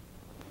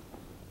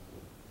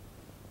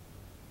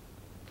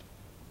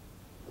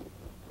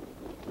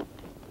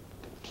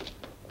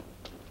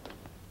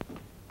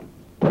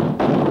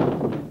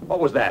 What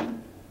was that?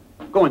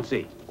 Go and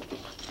see.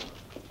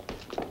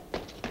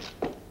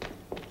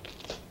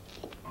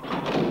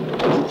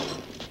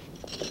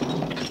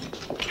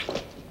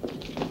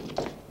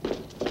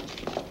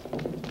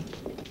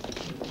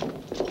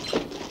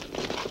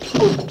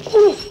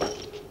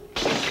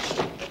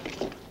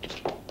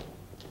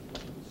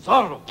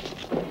 Zorro!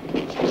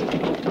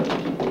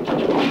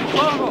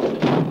 Zorro!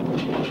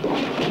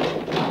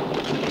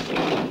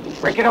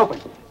 Break it open.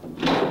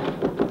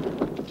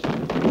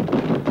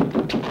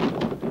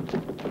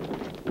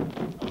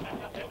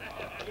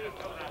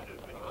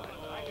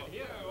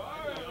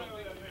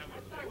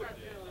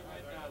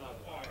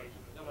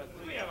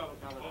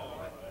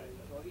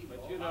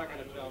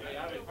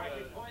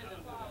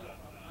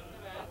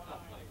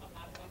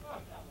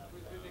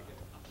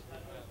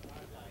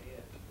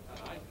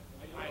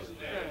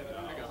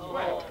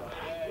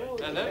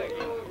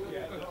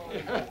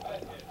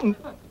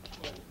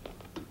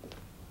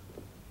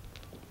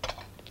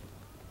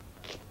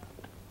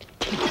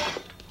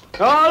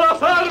 ¡A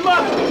las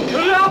armas!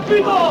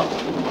 ¡Rápido!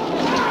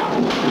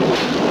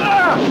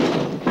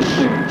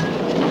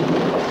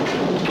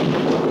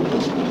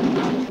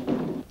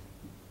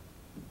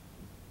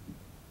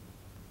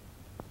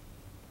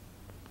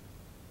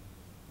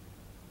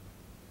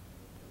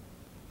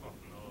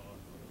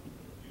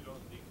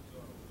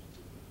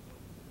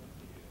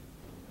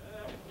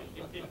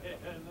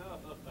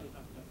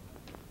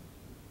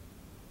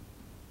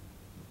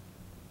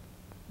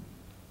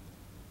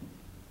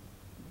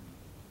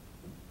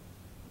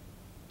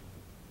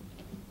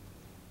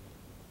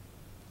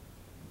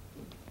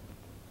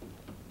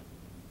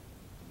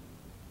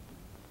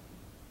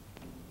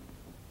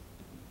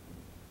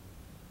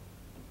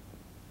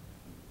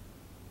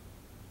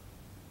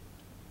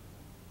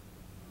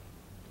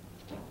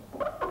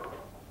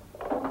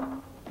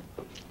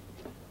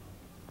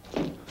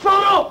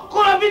 ¡Zorro!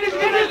 ¡Con la fines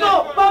que es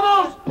esto!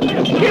 ¡Vamos!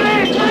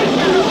 ¿Qué es?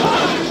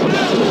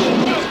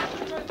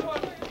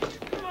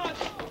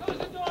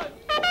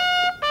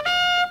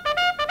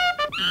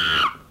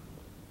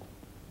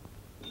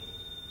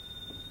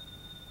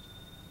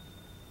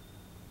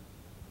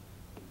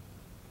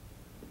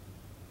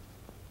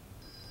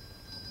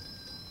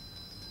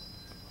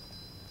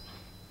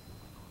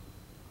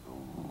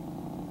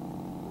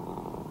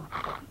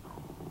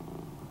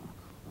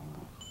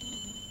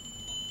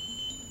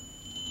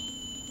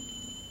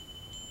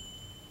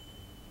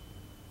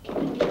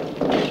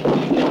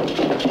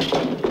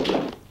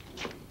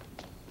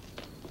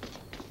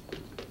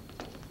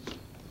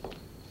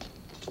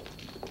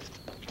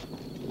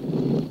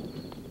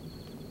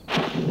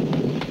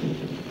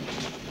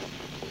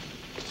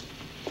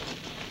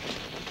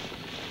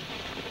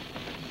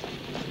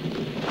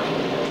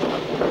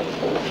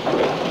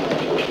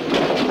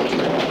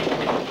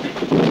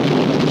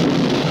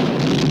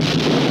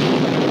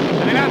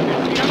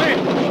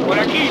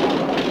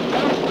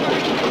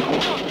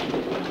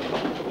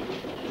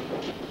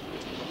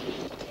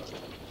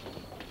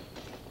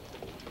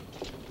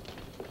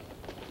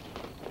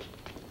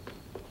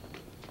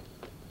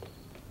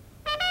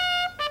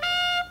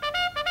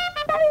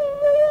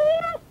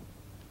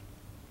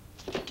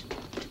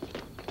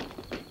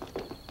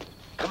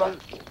 Come on.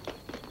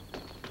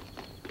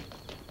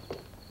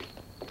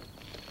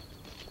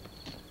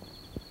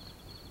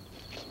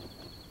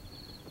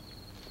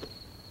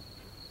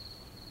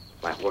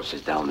 My horse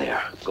is down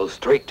there. Go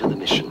straight to the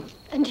mission.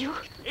 And you?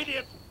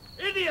 Idiots!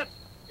 Idiots!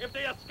 If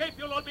they escape,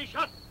 you'll all be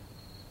shot.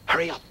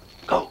 Hurry up.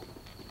 Go.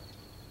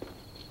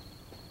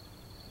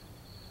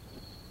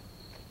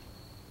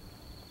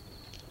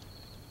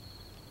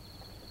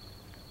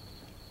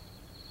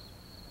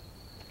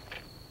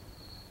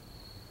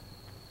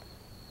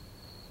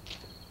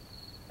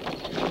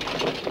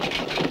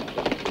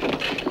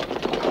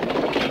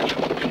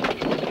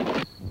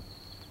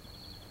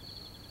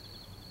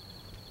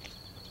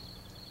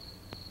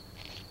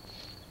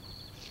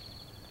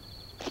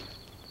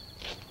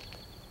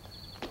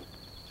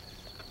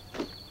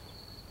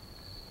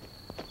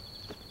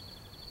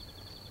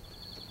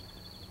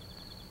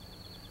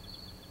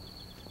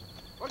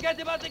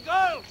 Forget about the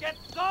girl! Get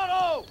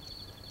Zorro!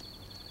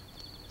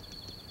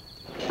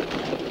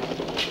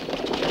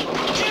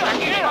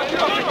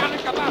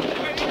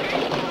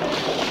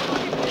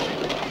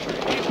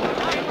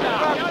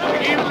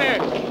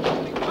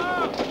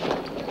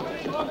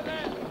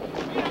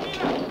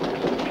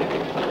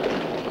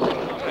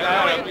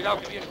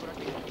 Cuidado que viene por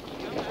aquí.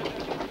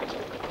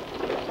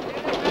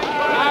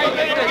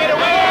 ¡Get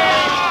away!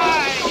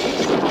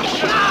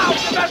 ¡Now!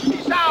 ¡Te has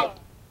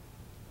pisado!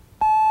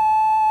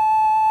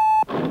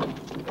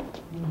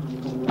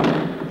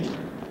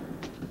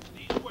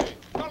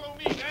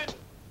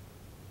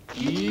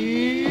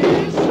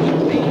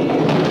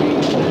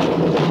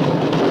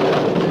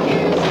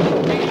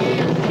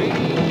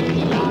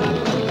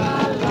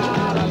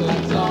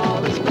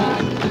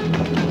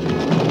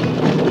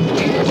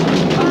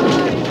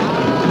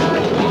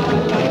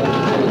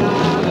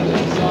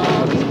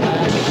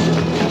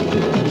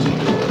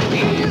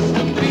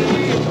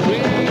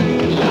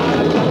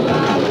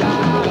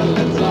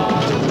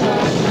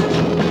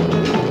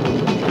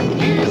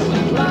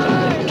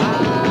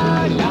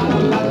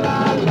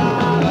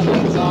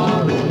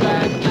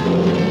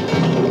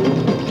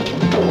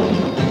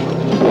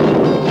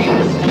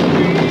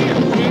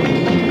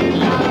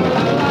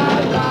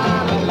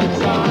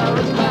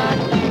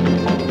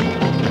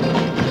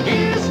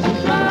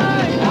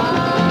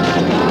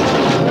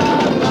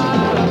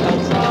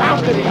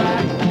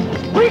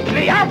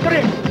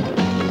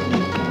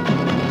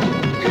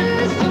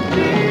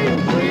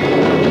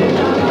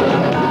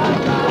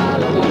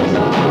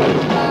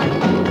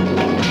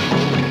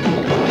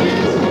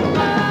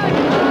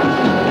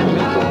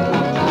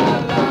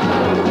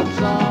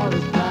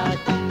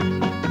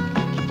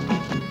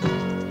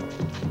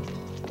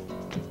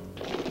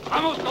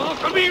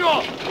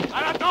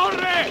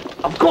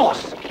 Of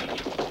course!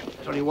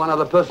 There's only one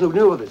other person who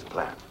knew of this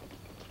plan.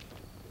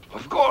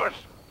 Of course.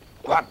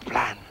 What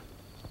plan?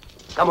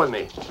 Come with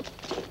me.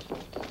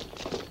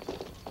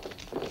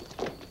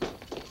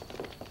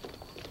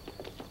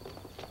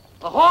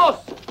 A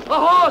horse! A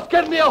horse!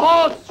 Get me a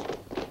horse!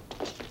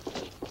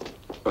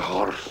 A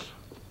horse?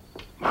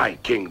 My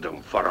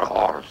kingdom for a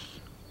horse.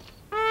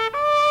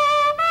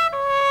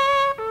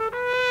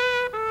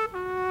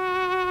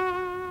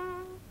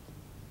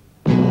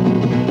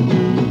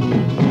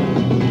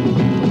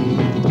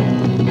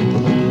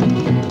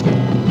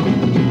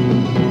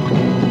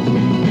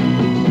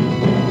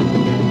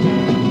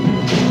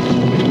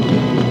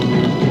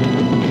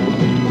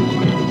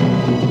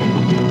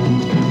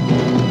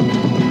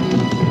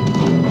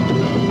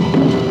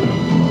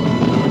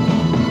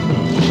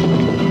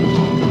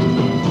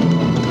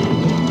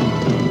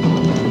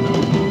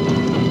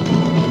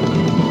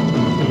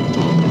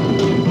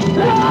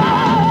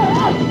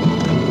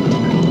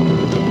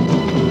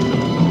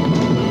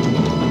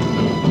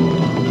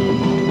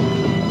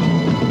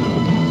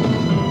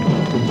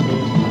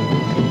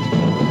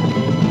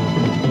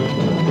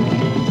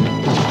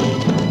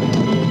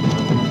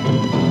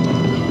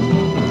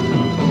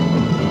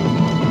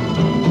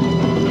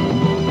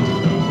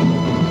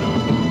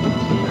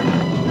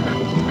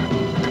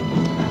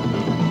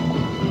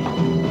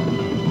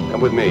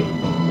 With me.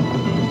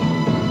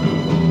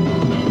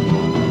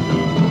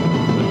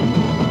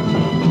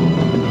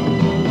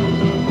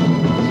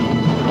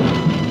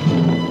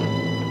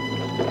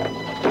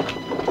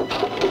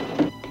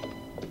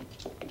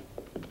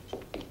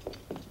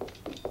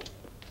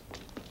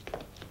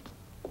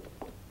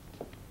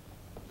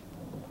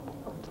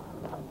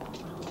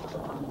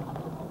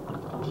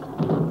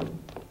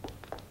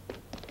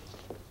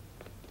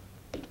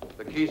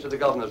 The keys to the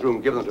governor's room,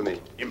 give them to me.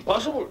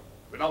 Impossible.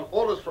 Without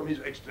orders from His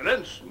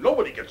Excellence,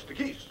 nobody gets the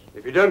keys.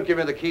 If you don't give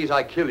me the keys,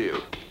 I kill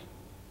you.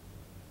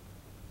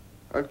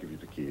 I'll give you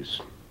the keys.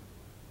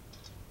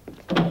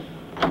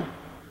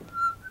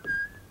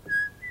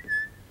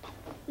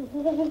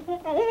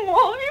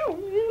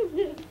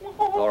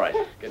 All right,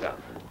 get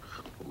down.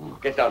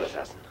 Get down,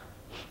 assassin.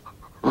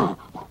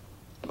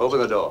 Open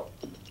the door.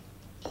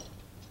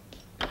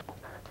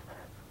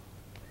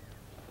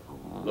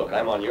 Look,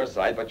 I'm on your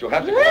side, but you'll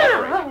have to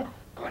cooperate.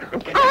 Go on,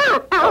 get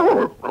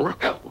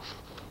down.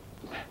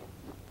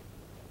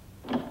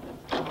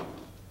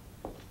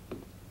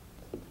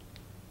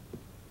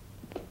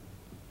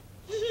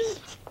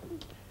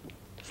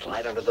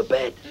 Slide under the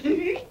bed.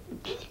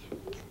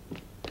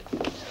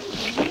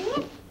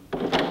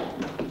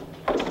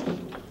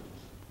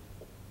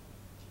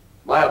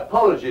 My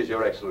apologies,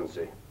 Your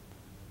Excellency.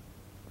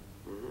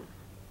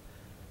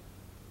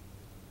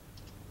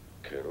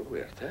 Colonel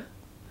Huerta?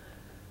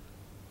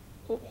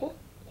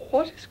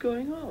 What is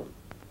going on?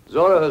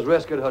 Zorro has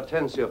rescued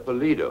Hortensia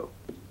Pulido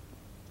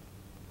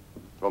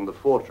from the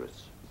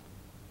fortress.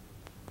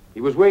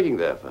 He was waiting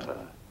there for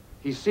her.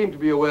 He seemed to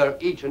be aware of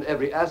each and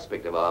every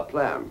aspect of our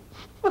plan.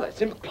 Well,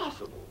 that's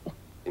impossible.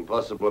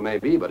 Impossible it may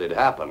be, but it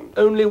happened.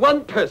 Only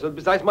one person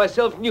besides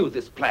myself knew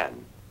this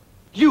plan.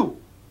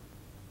 You.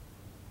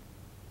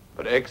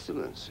 But,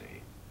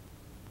 Excellency,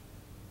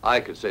 I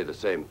could say the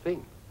same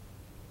thing.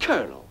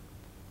 Colonel,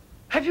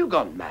 have you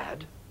gone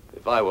mad?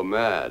 If I were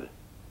mad,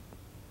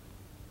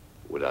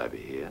 would I be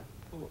here?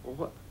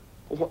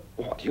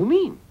 What do you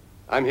mean?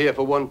 I'm here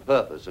for one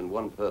purpose and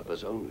one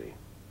purpose only.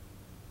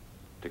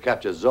 To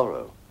capture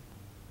Zorro.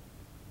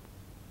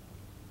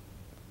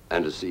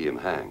 And to see him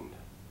hanged.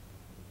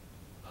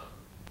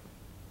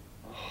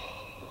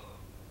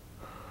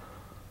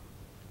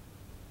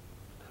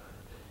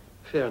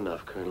 Fair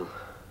enough, Colonel.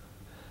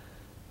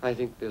 I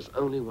think there's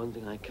only one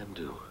thing I can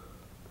do.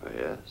 Oh,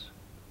 yes.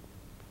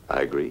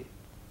 I agree.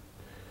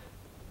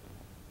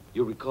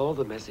 You recall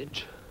the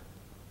message?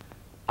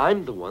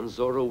 I'm the one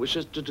Zorro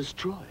wishes to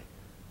destroy.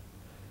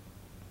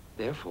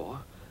 Therefore,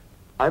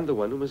 I'm the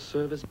one who must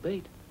serve as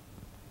bait.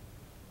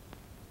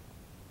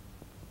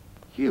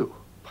 You.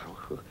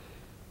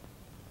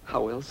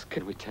 How else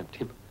can we tempt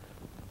him?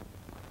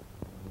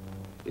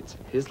 It's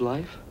his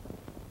life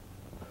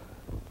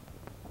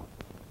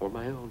or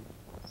my own.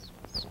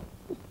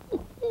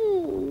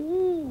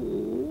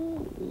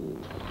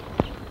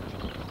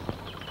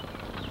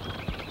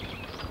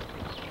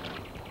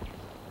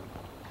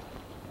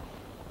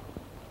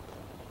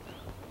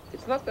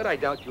 It's not that I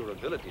doubt your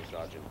ability,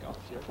 Sergeant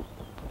Garcia,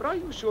 but are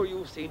you sure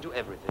you've seen to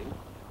everything?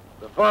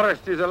 The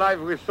forest is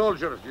alive with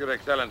soldiers, Your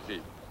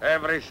Excellency.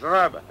 Every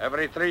shrub,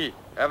 every tree,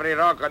 every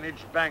rock on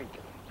each bank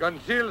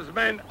conceals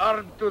men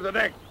armed to the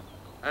neck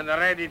and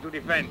ready to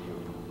defend you.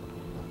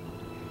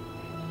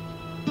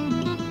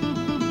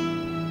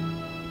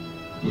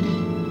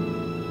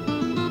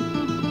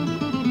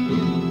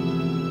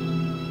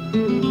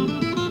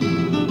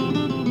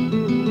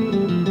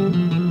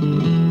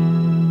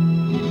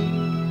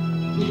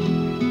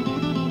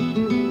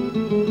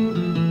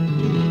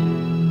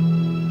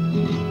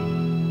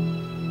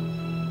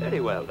 Very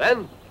well,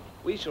 then.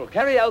 We shall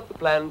carry out the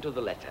plan to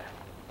the letter,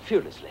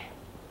 fearlessly.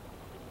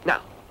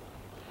 Now,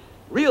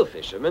 real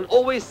fishermen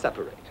always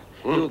separate.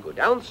 You'll go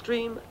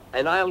downstream,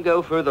 and I'll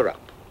go further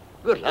up.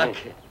 Good luck.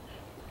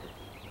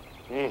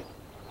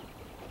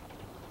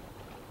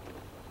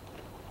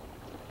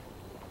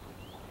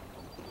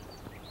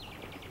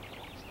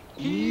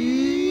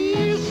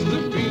 Is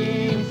the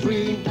being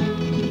free?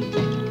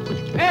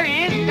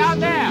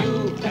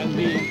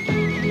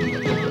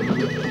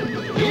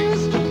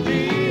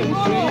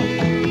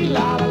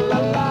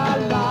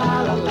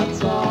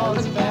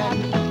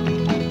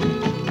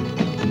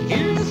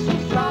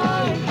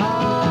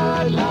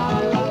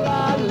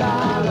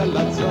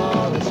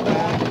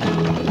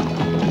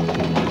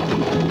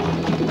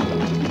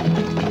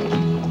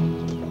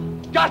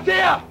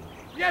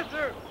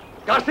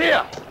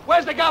 Garcia,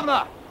 where's the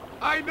governor?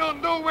 I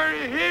don't know where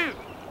he is.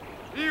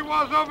 He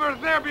was over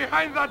there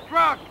behind that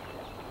truck.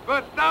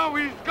 But now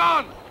he's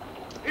gone.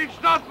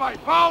 It's not my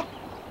fault.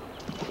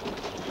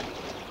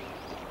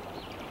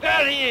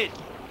 There he is.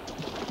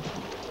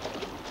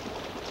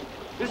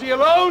 Is he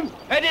alone?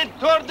 Headed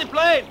toward the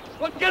plane.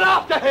 Well, get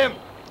after him.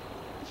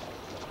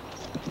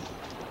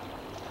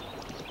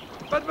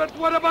 But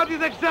what about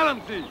His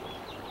Excellency?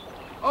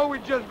 Are we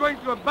just going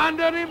to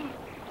abandon him?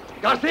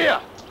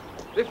 Garcia,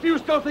 if you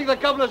still think the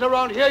governor's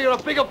around here, you're a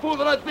bigger fool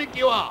than I think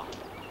you are.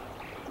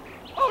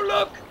 Oh,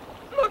 look!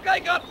 Look, I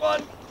got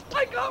one!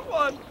 I got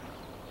one!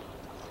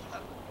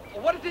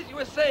 What is it you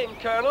were saying,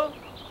 Colonel?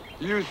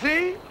 You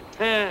see?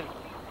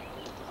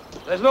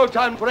 There's no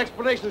time for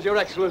explanations, Your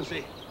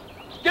Excellency.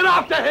 Get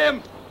after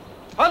him!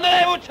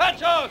 Andale,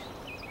 muchachos!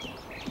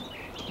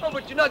 Oh,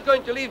 but you're not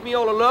going to leave me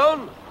all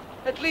alone.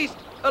 At least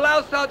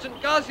allow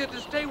Sergeant Garcia to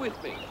stay with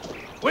me.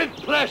 With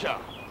pleasure.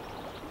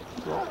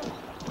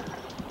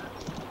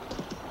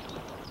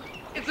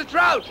 It's a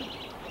trout.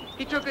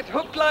 He took it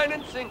hook, line,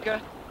 and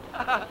sinker.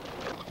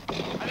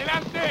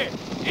 Adelante!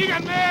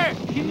 Síganme!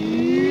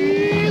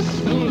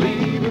 Here's to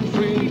living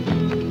free.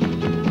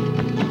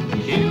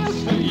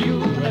 Here's to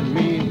you and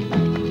me.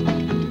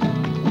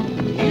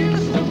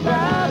 Here's to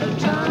better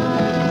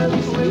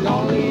times with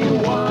only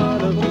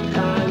one of the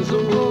kinds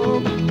of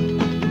road.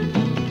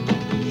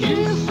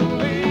 Here's to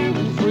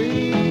living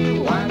free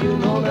while you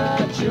know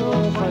that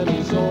your friend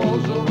is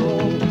also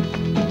wrong.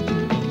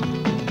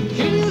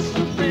 Here's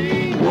to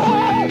being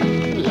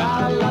free.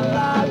 La la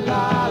la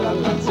la la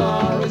la.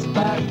 Zorro's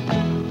back.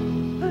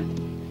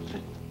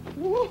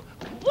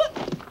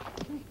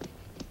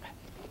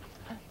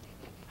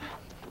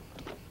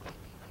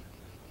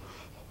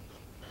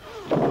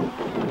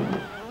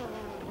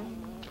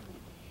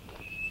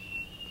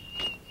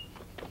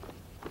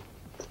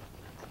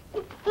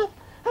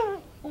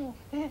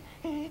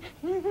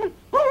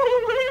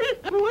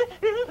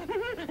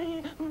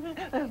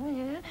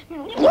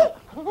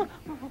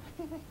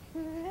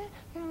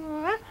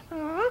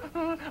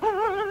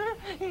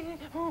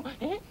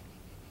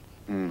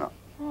 No.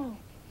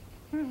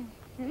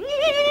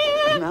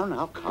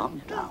 Now,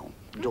 calm down.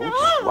 Don't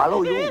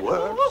swallow your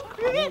words.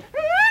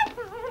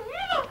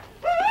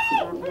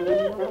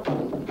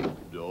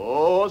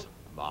 Dos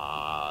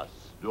más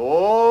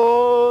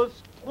dos.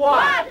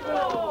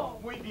 Cuatro.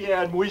 Muy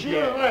bien, muy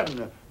bien.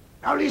 Children,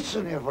 now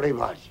listen,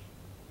 everybody.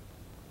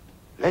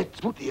 Let's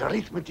put the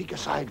arithmetic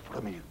aside for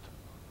a minute.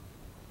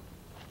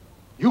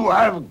 You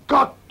have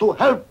got to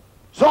help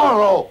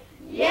Zorro.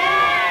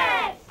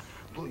 Yes.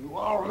 Do you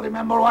all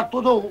remember what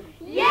to do?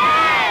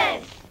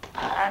 Yes.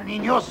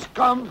 Niños,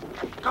 come.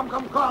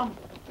 Come.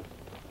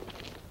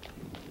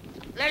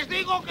 Les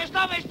digo que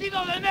está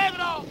vestido de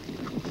negro.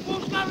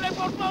 Buscarle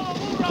por todo,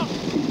 burros.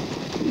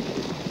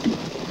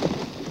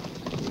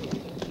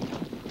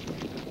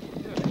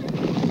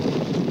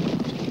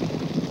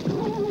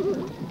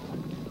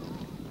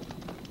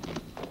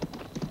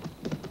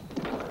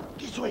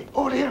 This way,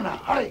 over here now,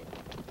 hurry.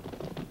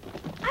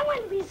 I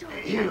want to be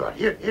Zorro. Here you are,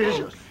 here is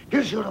yours.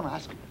 Here's your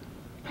mask.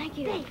 Thank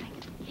you.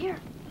 Here.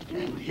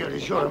 And here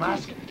is your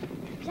mask.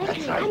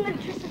 That's right. I'm going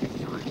to dress up as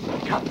Zorro.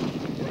 Come.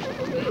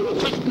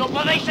 No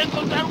podéis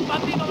encontrar un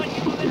bandido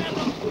vestido de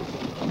negro.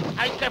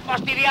 Hay que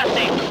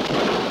fastidiarse.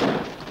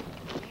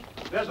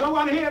 There's no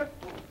one here.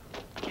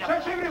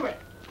 Search everywhere.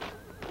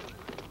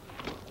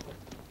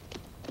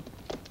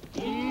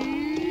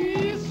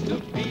 Here's to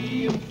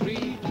being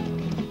free.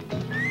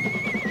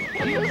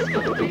 Here's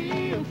to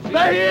being free.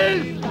 There he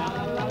is! La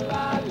la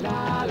la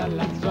la la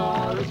la.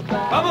 Zorro's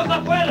back. Vamos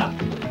afuera!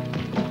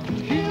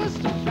 Here's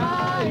to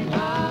flying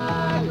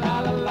high. La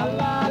la la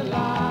la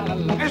la la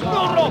la. ¡Es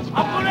Zorro!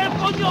 ¡A por el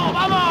coño!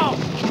 ¡Vamos!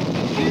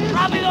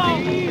 ¡Rápido!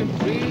 Being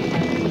free.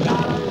 La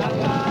la la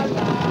la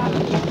la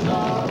la.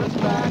 Zorro's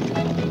back.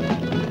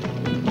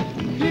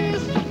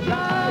 Here's to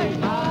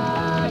flying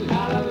high.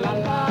 La la la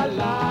la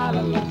la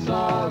la la.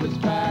 Zorro's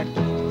back.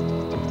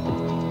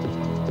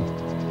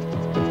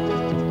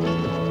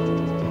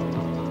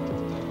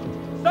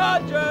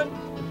 Sergeant!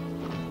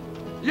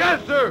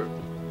 Yes, sir.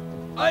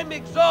 I'm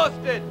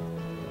exhausted.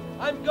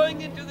 I'm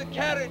going into the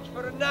carriage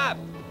for a nap.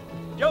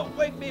 Don't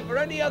wake me for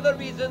any other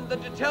reason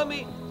than to tell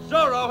me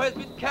Zorro has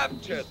been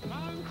captured.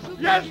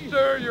 Yes,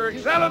 sir, Your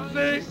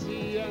Excellency.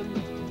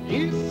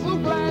 He's so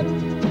glad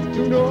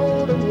to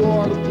know the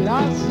world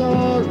without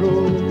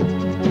sorrow.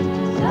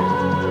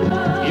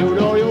 Zorro. You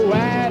know you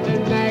had the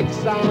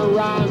next time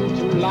around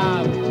to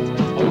laugh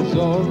on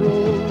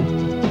Zorro.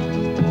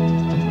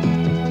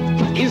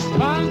 It's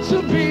fun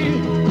to be,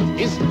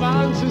 it's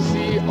fun to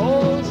see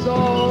old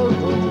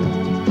Zorro.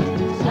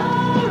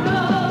 Zorro.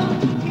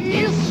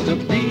 It's to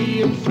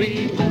being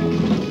free.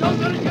 Don't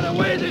let it get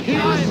away this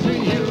Here's time. to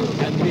you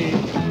and me.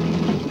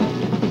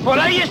 ¡Por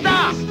ahí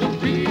está! It's to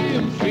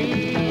being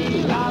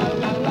free. La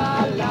la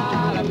la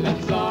la la la.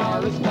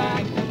 Zorro's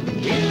back.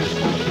 Here's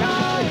to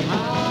flying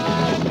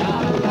high. La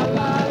la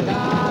la la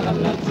la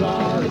la.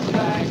 Zorro's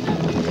back.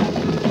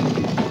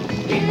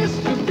 Here's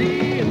to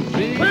being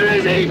free. Where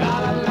is he? La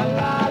la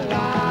la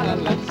la la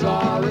la.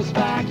 Zorro's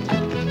back.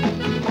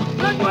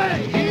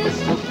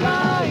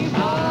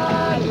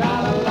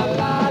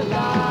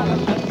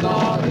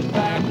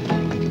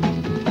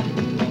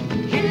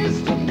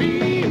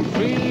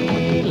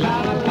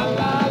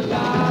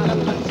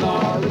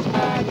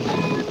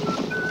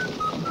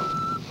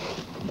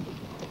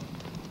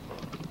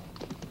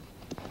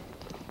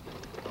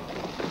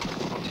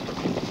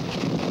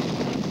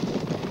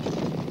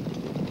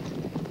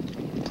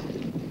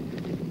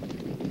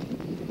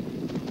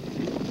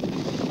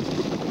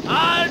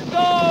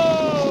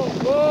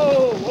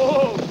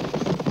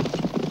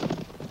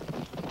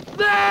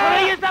 ¡Por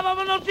ahí está!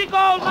 ¡Vámonos, chicos!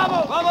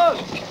 ¡Vamos! ¡Vamos!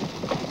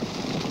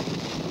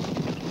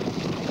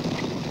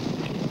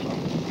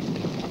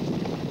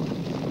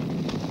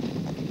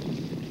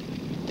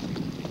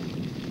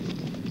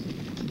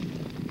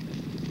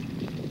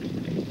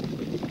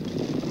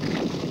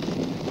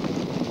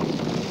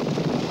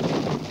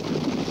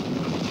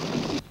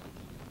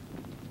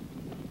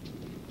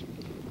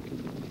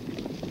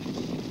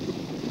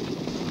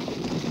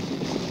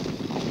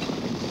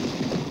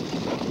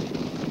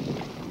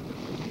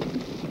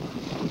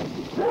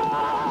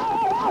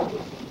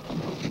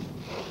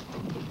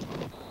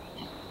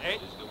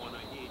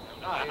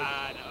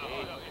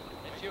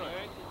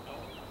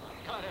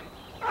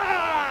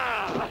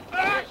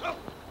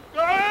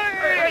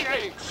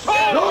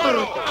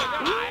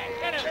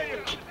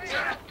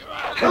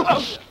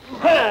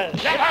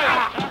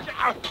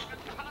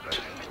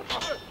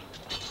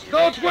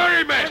 Don't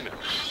worry, men!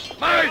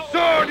 My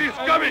sword is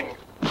coming!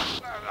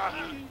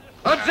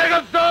 On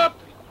second thought,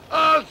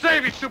 I'll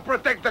save it to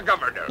protect the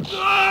governor.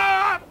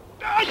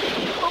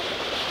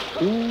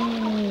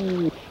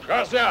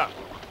 Garcia!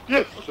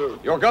 Yes, sir.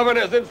 Your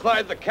governor's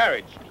inside the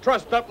carriage,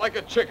 trussed up like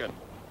a chicken.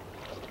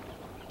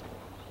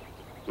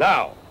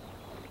 Now,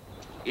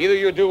 either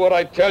you do what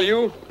I tell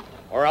you,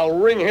 or I'll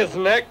wring his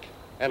neck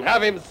and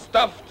have him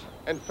stuffed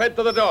and fed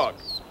to the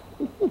dogs.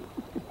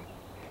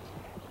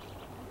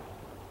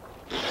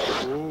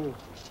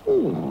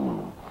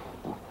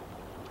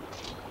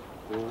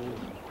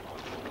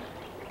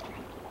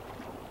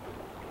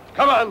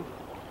 Come on.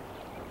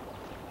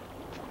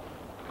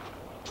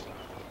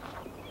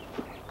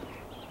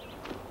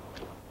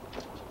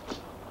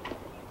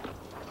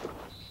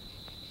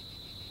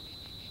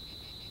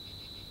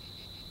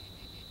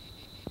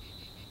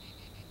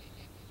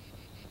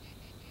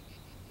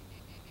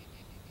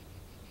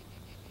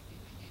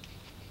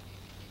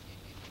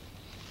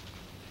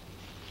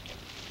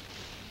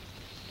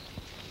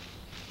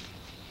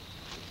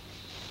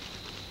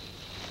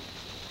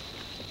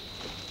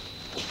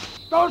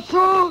 Don't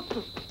shoot!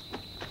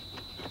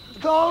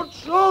 Don't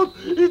shoot!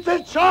 It's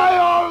a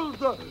child!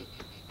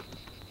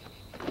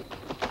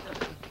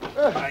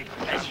 I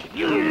guess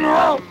you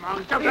know,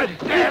 monk of the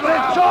It's devil!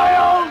 a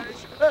child!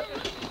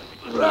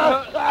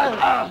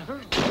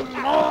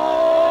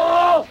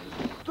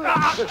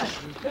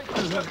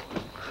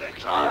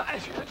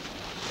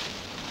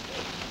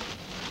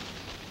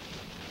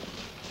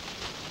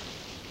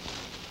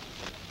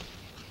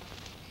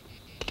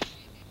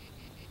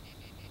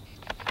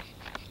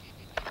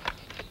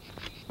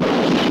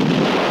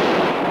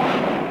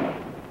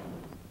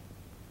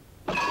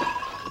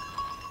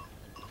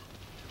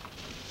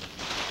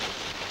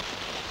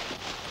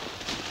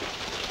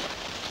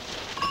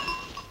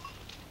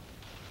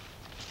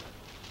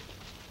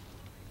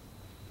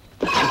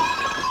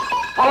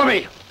 Follow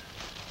me!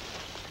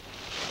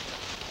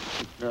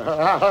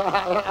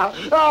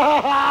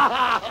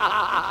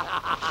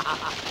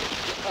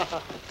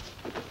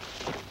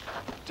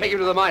 Take him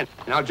to the mine,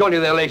 and I'll join you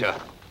there later.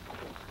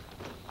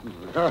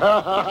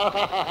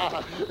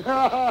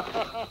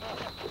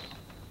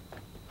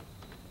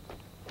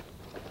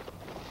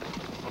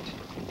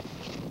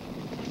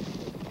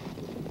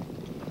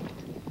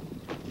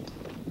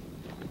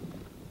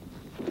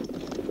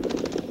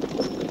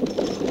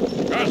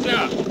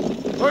 Garcia!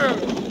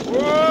 Whoa!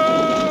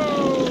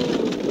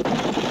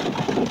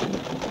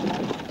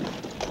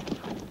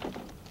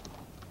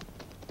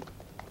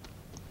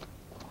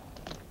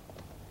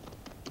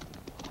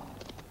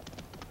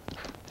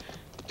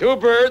 Two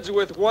birds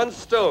with one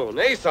stone,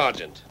 eh,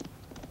 Sergeant?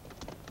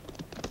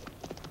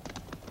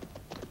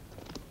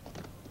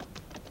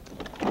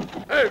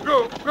 Hey,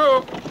 go,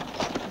 go!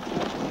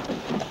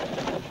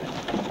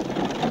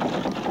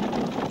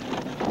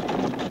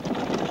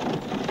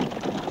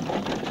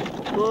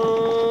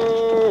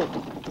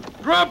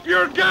 Drop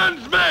your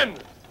guns, men!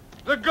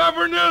 The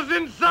governor's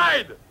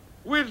inside,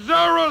 with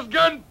Zorro's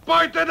gun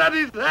pointed at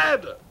his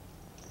head!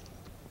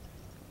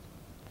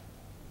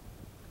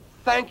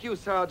 Thank you,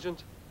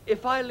 Sergeant.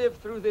 If I live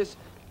through this,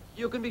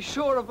 you can be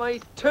sure of my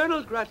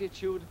eternal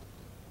gratitude.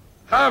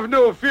 Have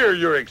no fear,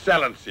 Your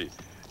Excellency.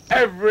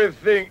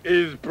 Everything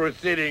is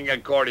proceeding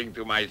according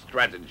to my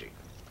strategy.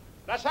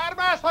 Las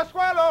armas al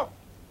suelo!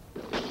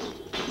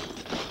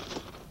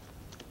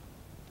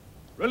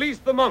 Release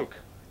the monk.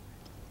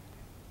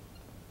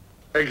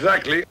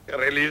 Exactly.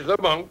 Release the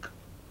monk.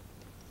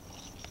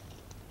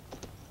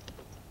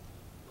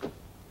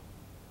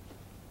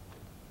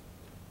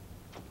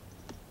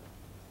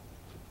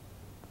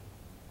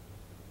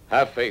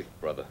 Have faith,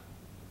 brother.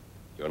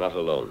 You're not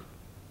alone.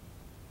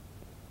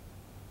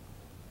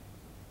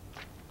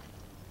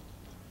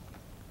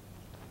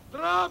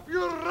 Drop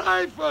your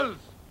rifles!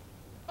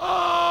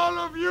 All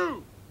of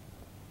you!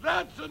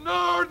 That's an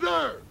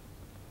order!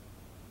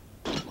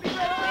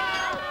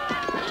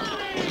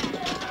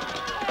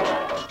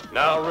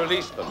 Now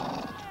release them.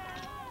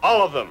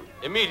 All of them,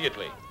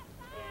 immediately.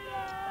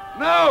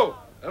 No!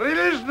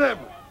 Release them!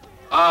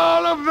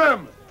 All of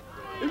them!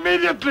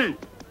 Immediately!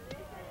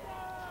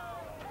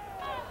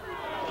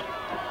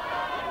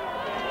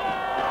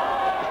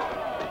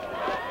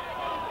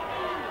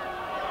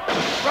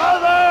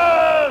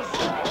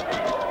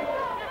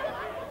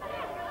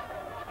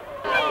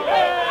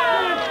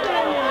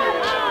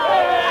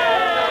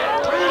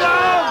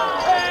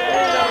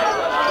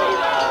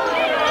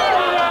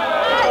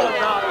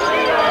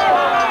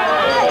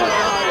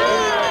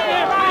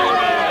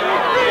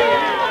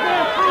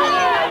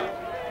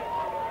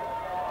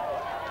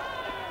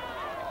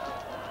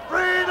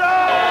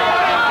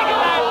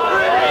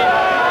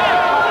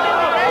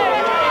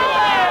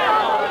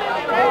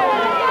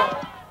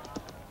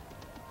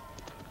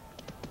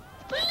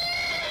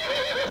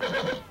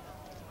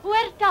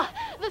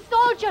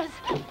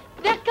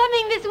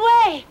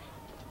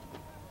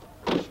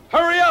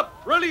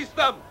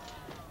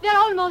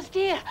 almost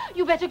here.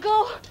 You better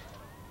go.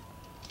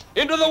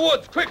 Into the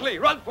woods, quickly,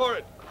 run for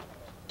it.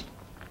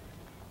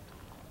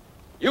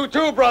 You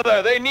too,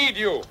 brother, they need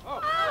you.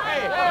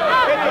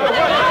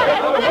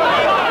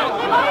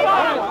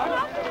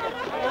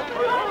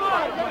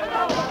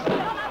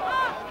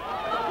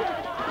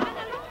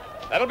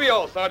 That'll be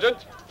all,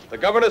 Sergeant. The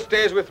governor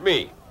stays with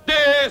me.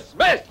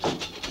 Dismissed!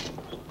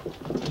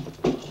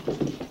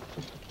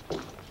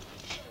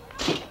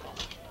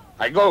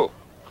 I go.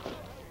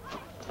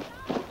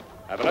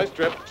 Have a nice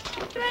trip.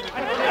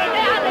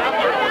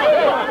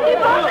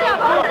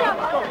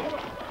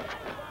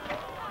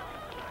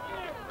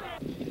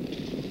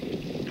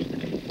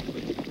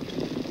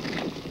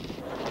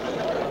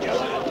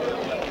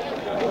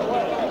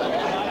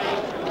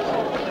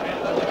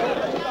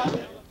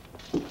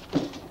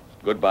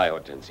 Goodbye,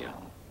 Hortensia.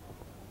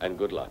 And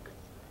good luck.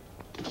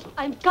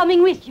 I'm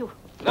coming with you.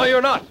 No,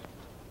 you're not.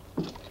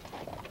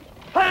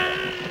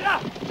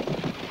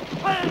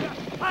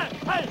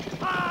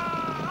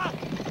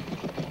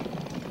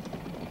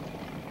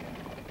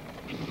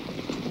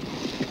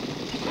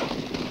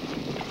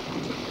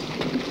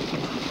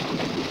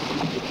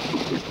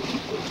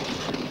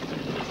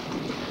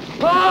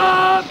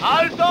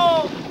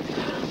 Alto!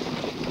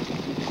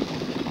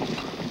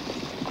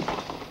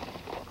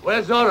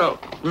 Where's Zorro?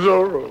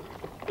 Zorro.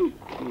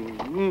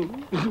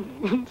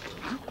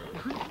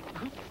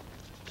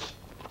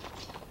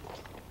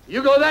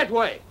 You go that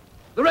way.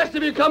 The rest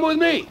of you come with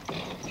me.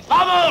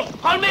 ¡Vamos!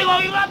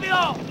 ¡Conmigo y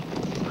rápido!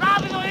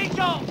 ¡Rápido,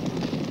 dicho!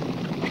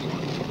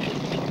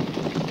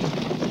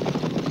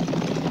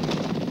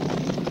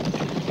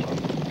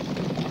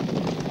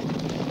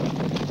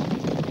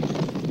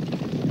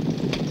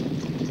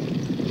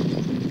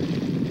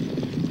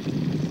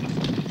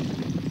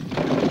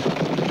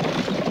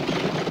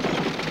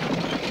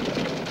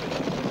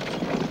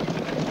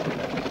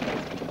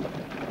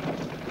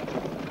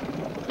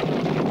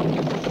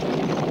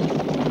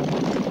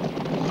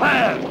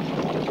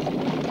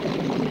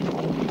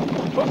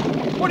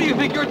 What do you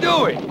think you're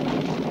doing?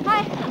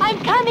 I'm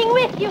coming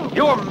with you.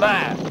 You're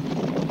mad.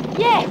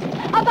 Yes,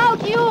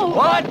 about you.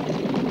 What?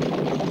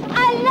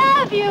 I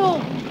love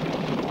you.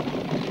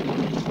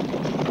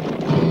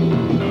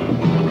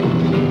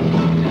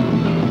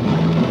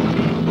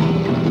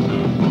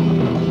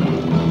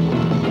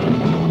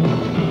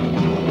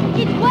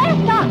 It's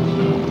Huerta.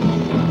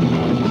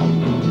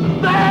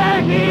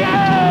 There he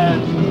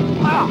is!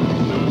 Ah!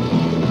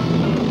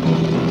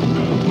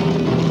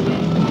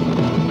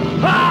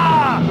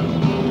 Ah!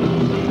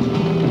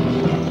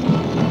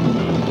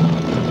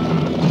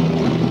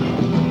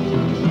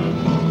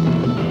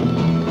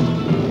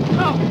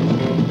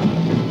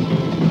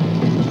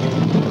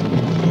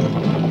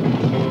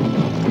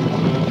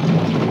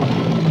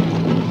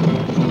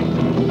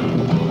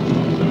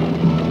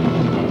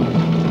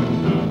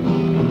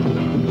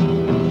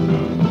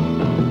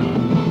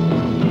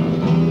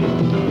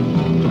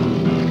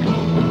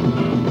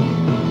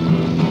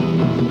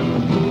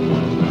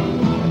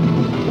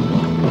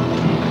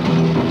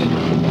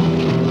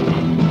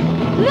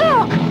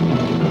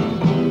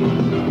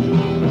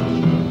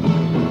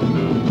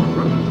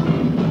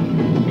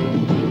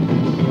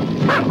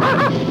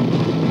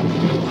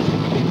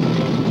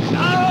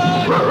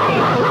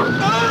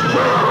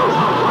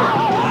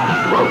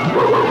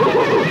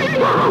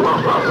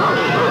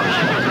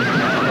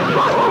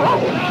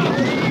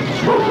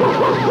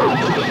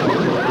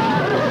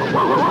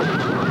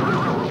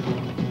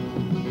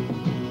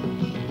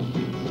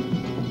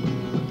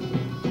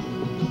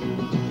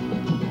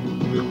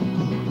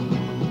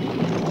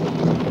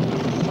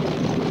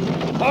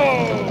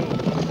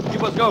 You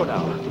must go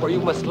now, for you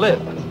must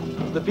live.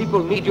 The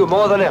people need you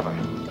more than ever.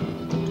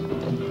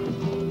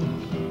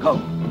 Go.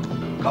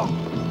 Go.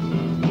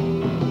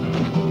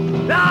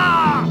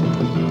 Ah!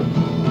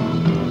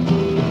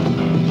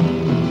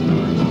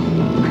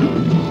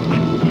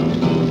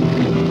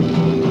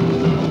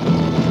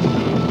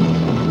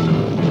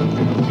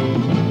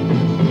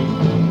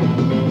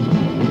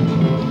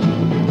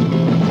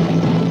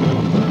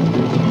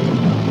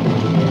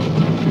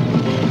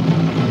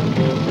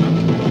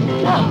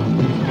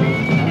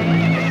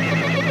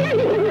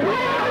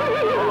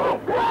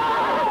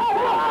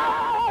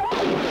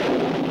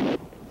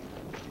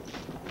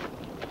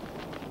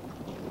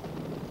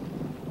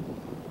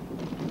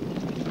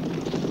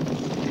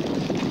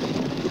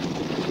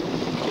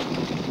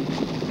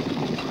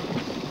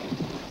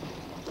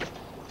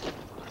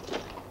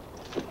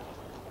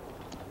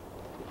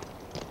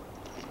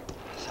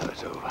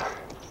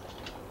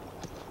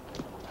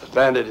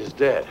 Bandit is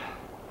dead.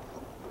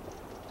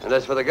 And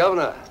as for the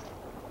governor,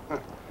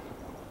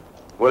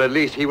 well, at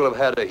least he will have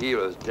had a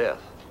hero's death.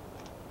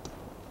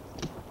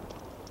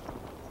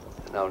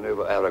 And now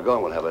Nuevo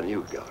Aragon will have a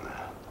new governor.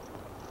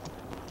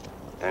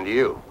 And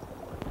you,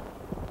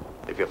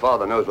 if your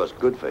father knows what's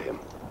good for him,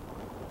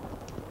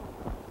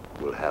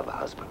 will have a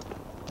husband.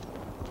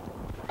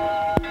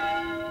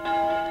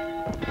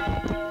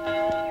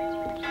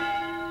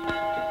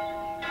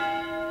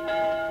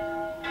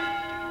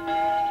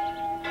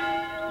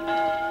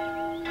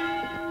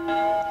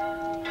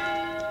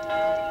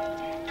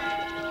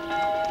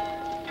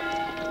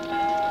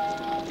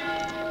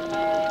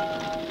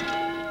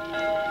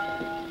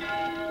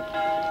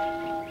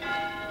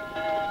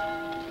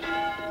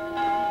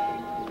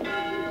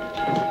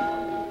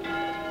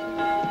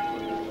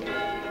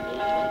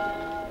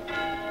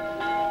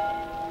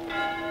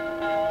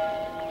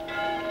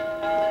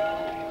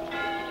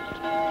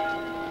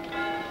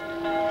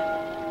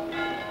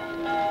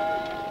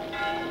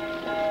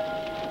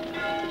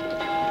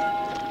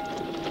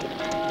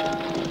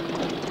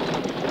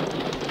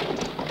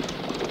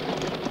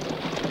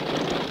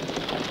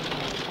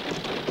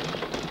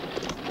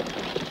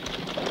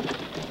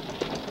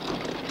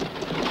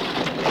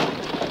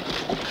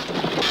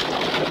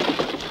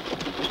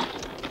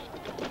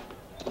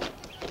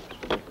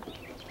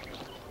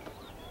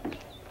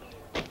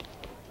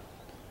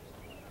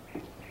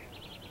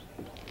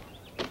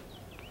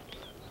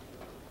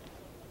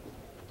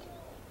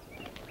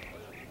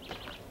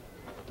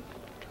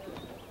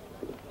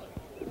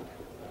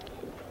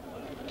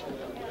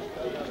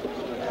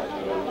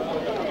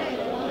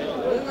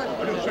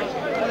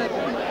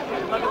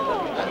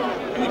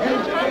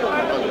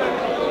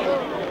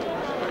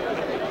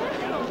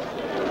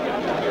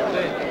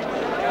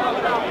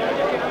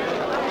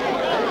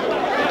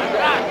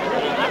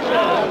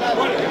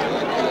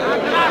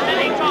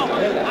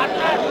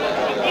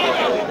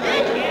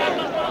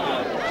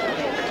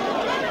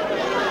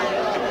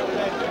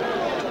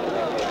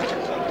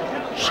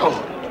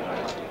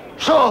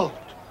 Sword!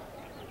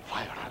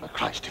 Fire on the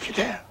Christ if you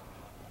dare.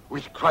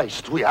 With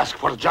Christ we ask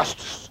for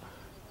justice.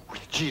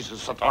 With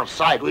Jesus at our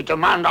side we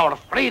demand our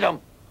freedom.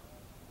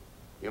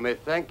 You may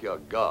thank your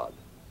God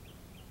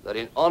that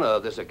in honor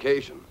of this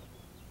occasion,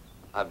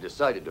 I've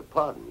decided to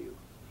pardon you.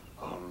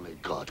 Only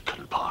God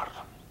can pardon.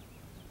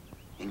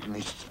 In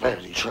this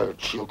very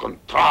church you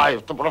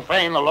contrive to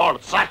profane the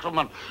Lord's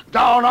sacrament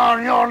down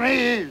on your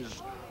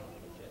knees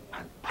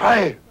and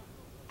pray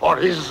for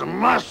his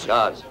mercy.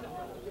 Guards,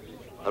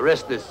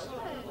 arrest this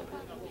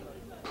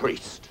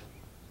priest.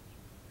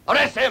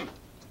 Arrest him!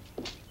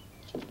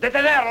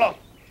 Detenerlo!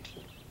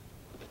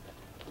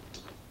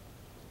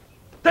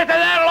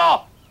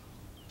 Detenerlo!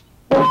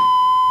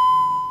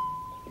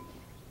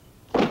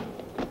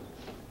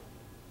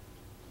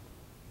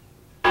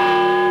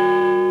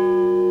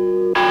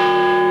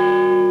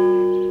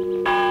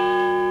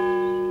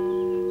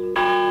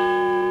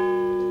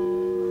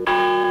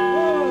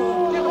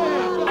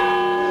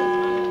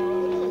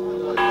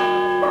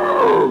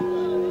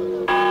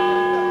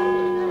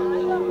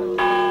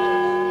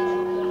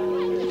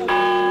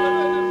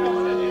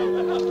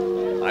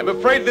 I'm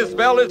afraid this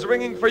bell is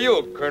ringing for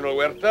you, Colonel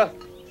Huerta.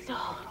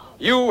 Zorro.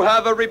 You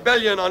have a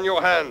rebellion on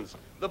your hands.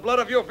 The blood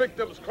of your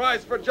victims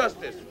cries for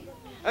justice,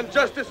 and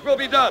justice will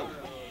be done.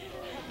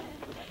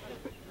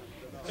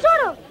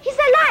 Zorro, he's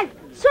alive.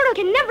 Zorro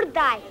can never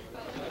die.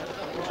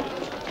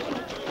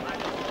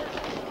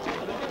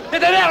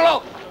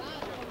 Detenerlo!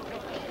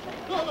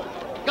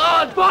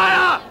 God,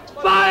 fire!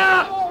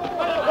 Fire!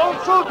 Don't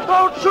shoot!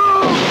 Don't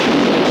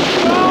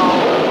shoot! No!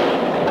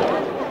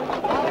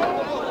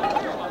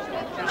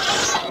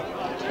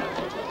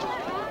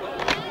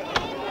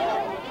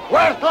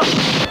 Huerta!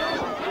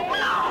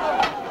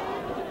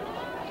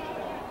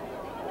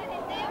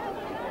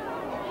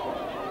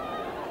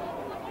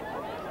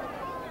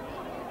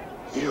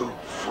 You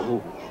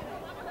fool.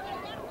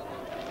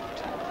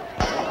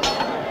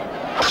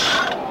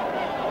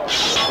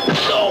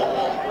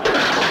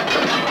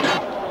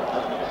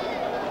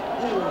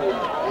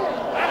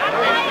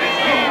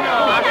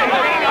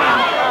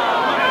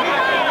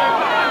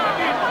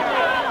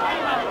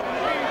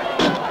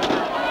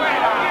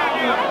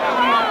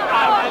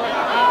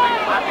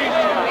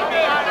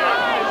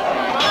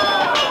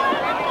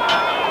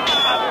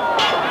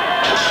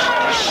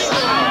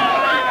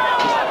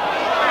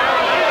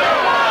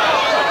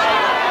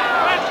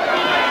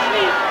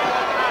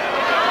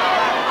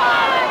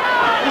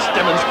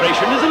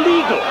 Demonstration is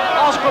illegal.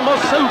 Ask for more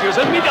soldiers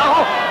and meet...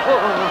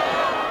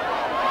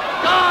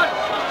 Guards!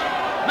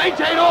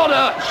 Maintain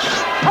order!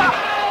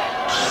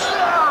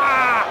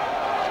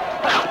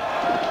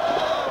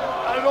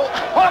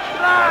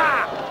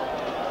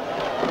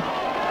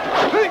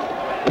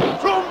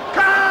 From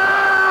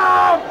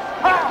camp!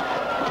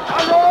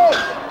 Hello!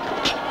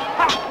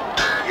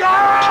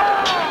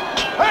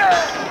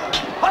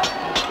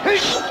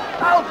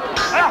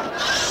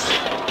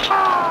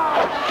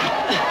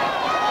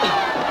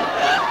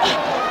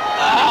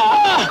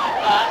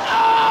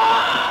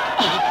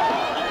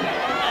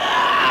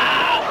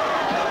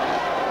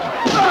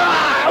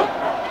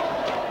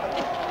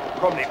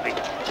 Prominently.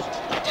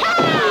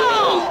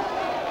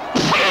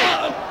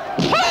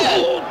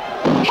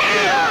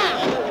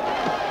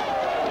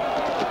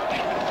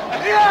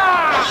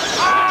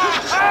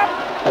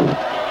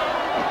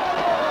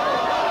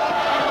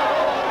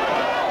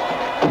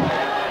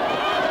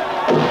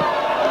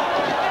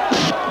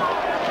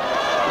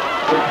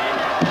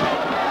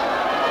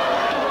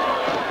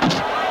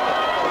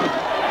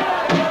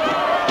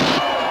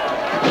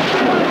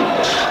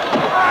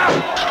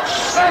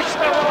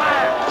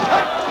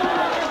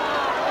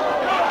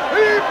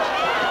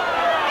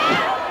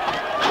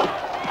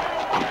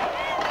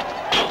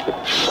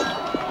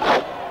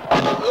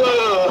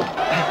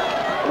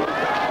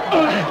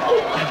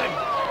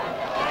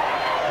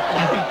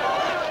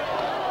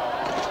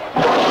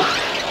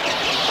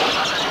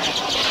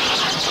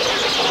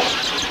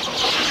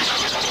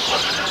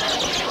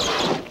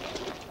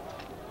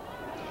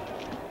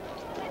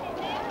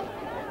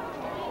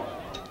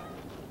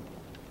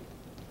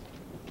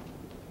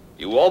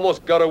 You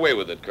almost got away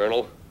with it,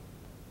 Colonel.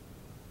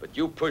 But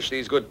you pushed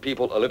these good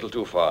people a little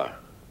too far.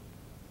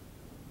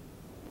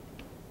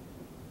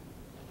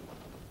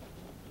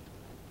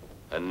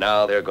 And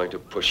now they're going to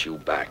push you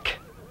back.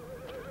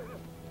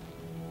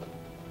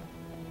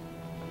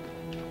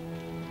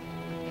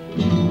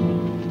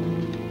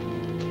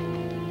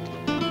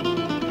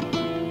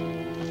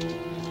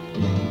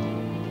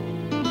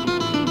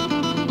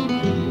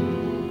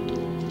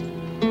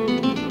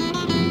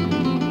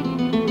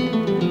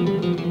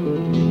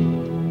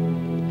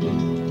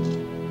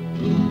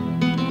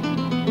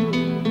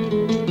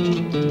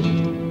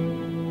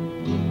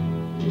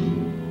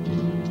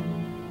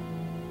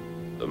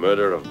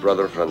 murder of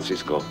Brother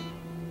Francisco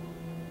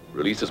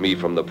releases me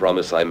from the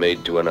promise I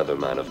made to another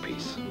man of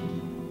peace.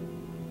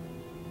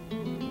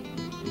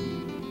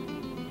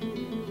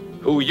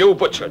 Who you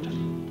butchered.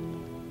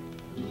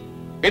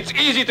 It's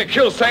easy to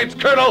kill saints,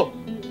 Colonel!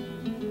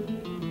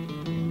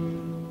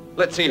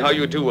 Let's see how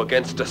you do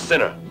against a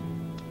sinner.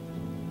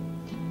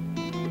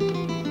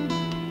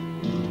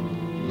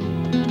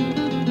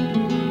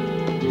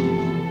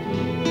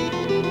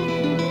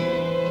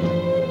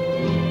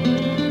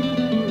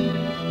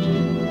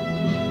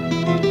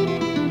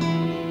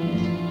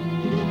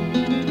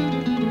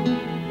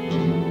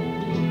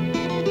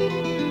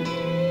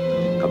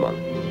 Come on.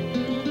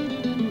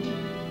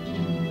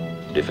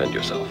 Defend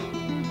yourself.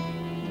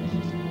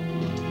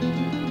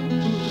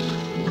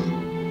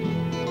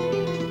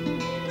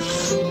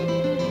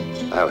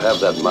 I'll have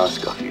that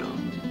mask off you.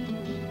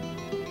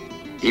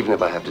 Even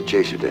if I have to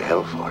chase you to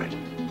hell for it.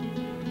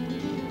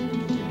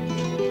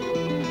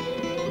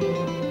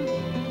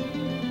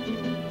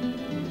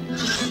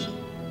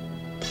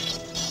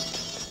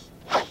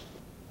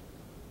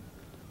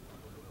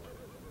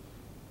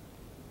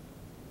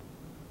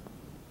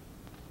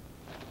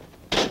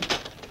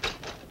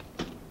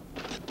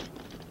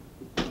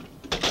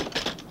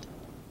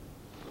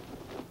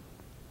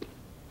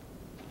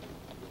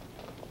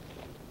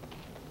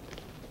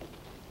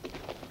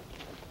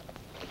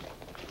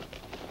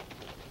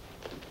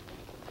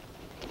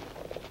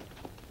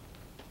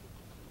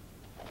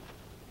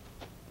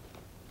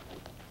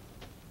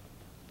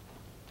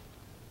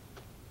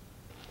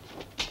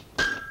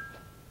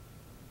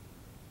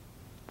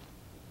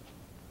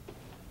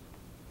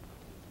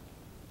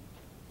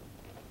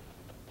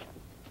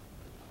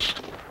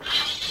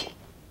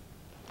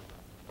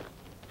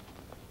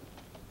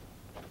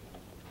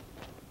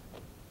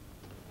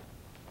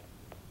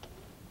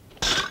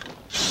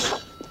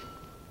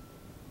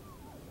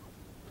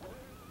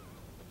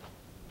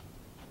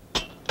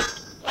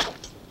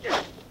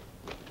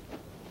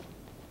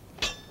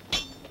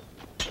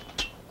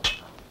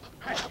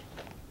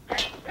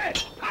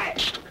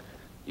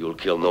 You'll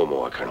kill no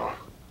more, Colonel.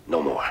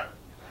 No more.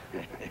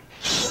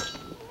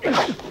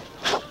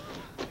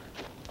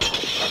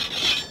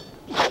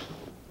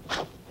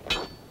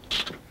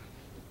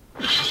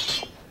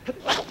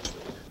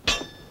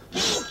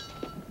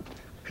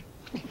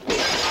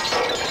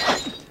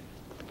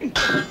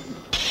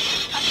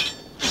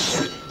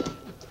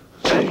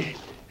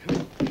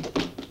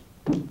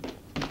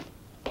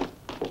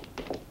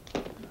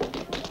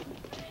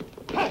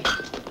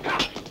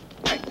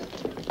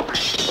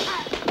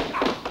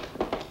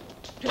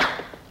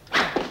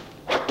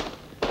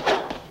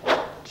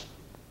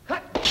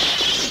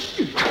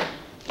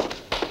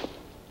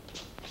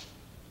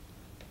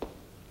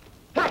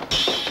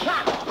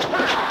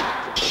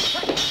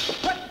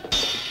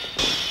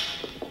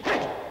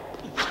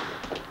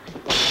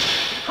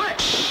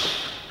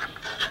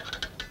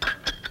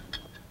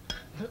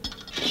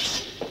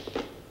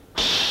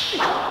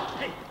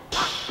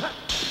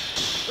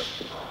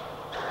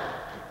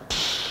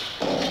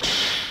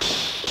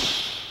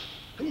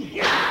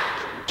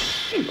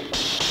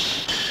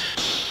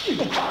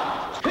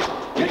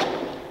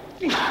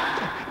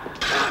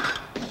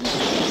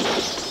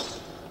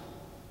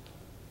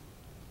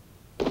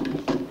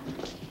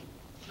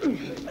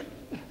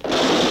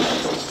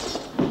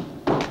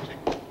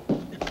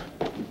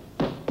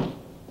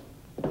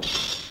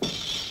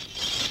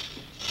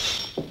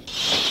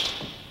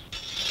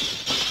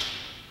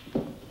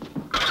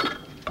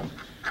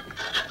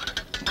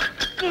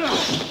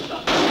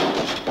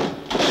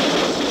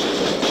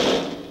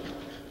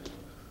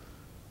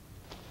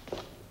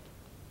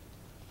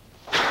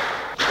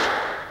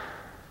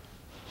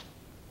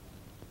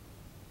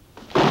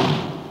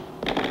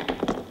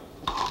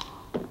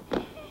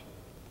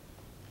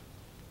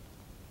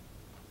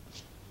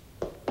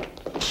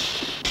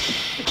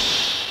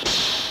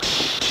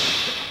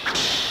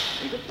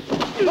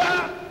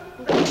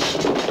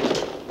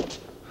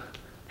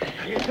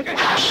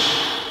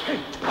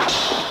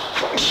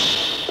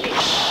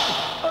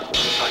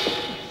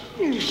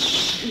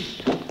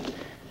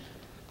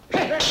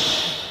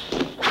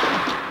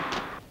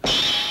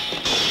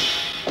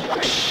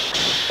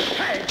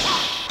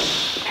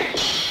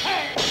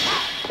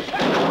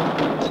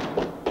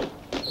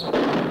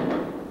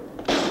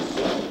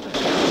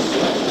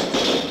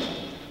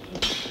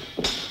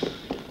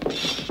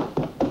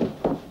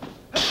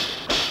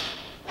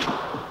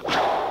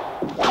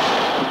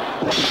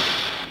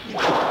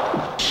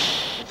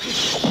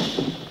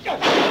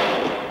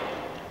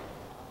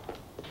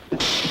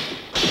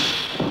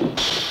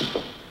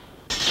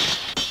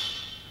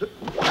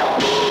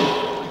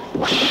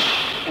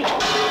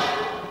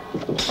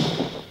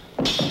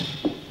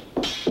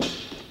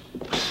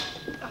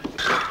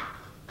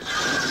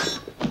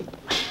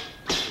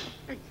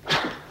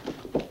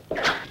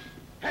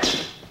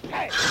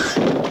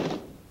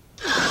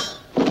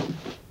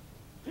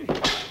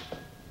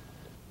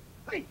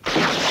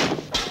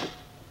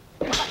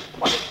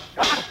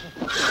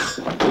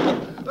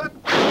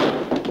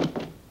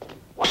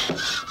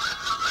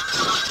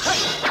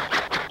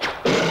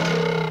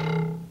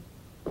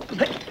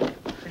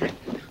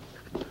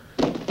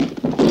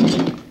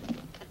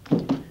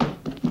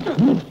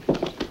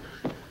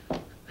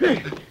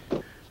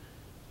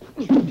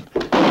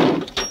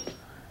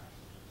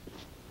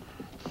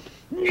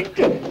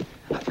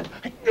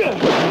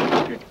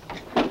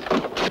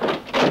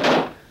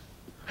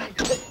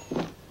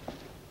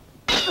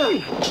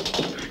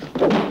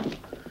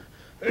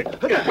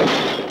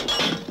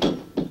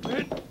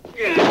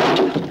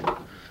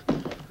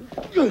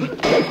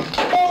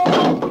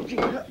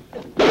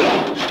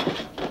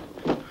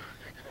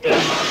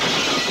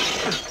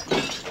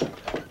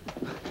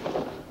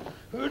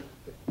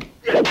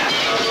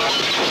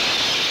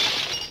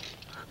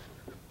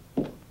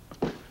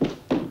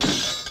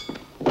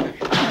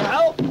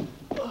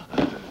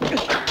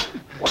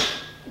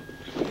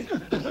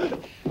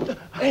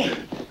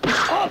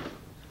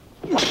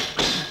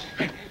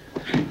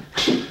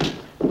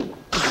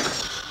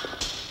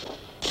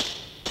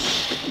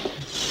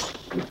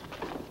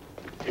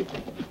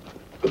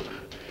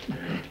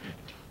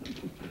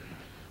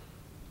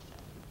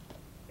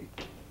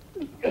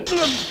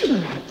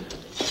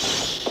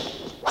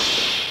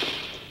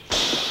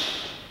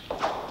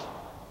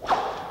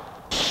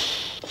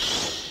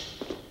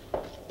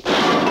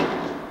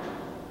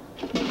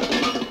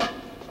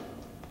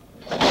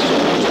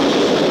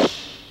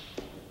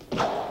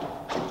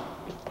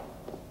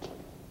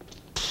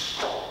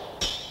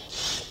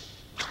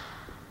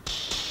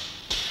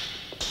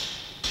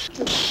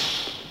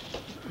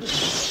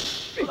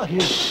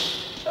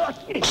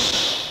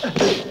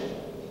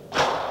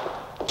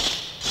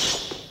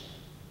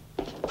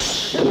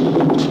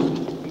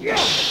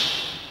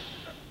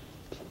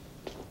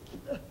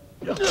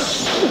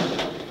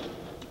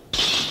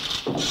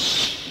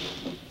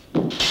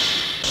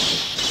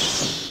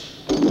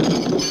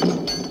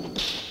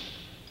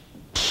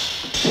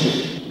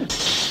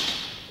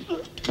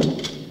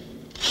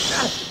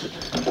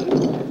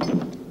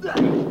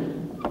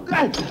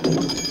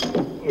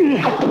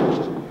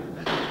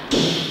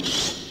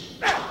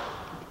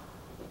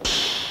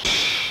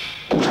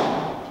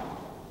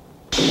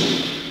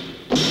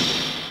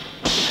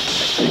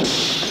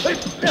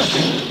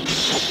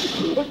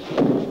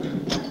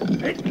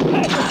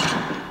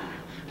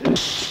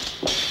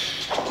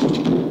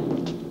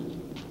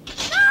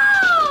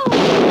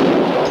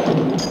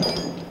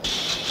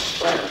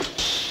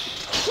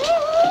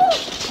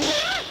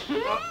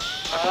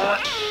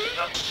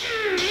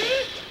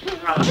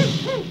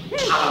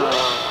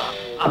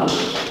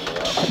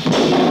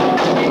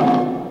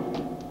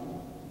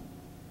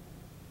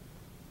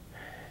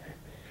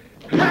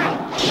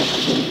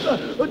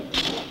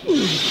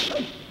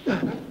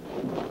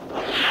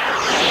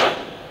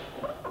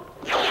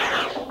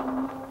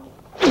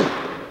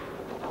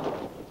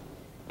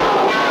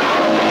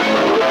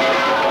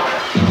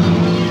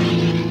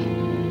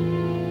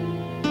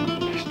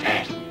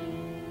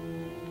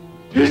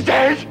 He's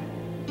dead!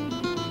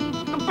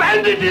 The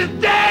bandit is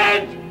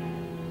dead!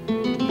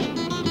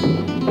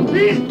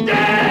 He's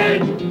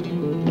dead!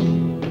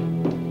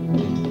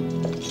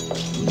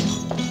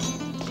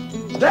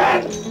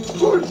 Dead?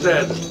 Who's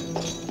dead?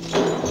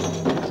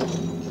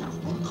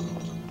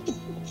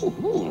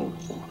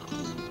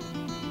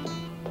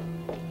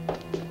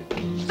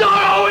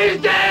 Zorro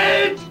is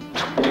dead!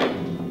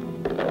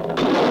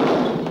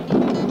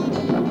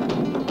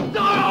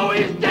 Zorro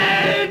is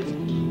dead!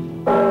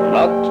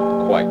 Not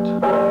quite.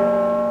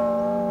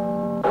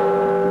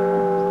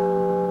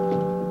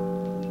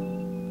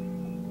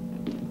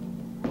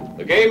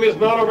 The game is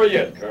not over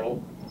yet,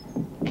 Colonel.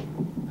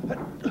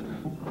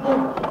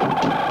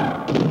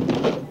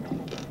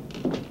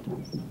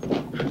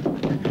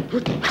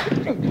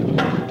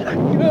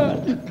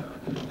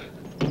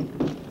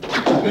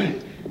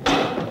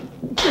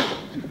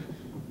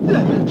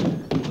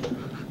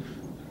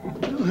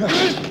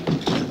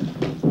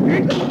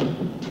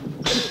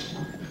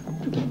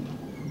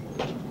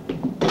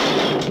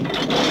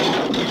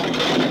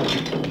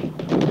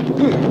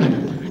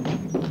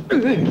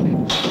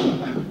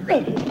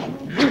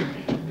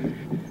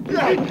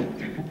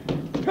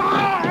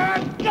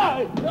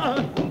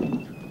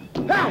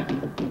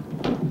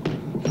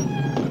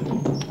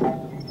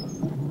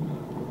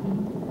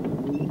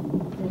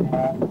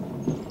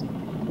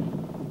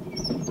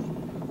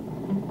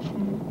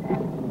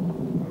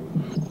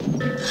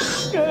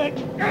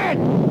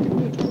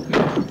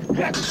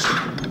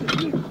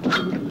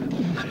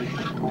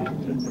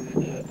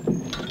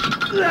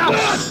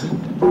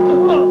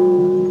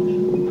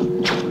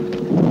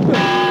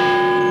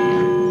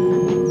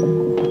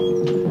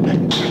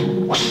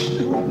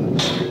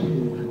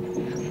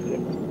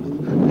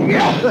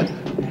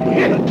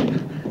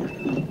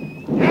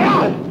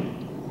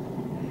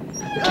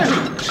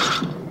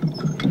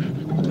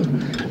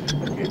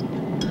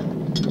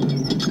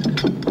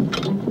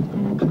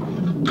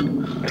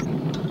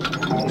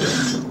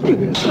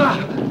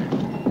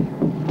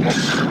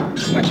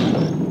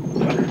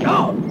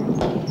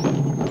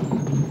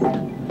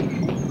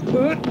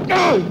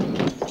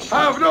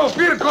 Have no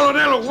fear,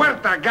 Colonel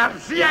Huerta.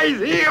 Garcia is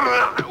here.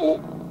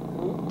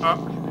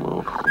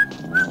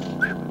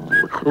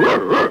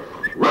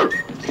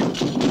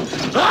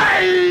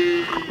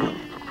 Hey!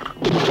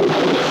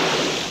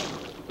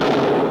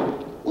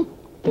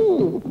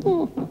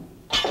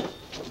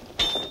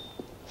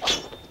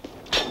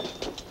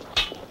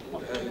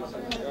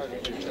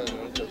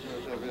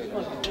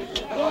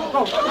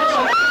 Now,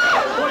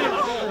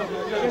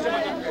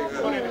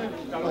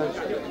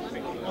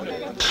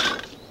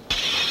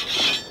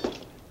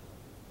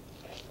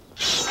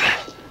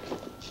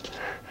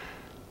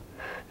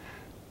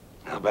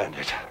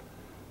 Bandit,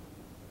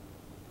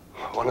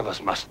 one of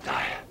us must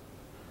die.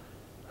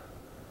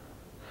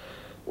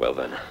 Well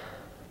then,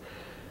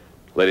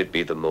 let it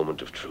be the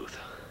moment of truth.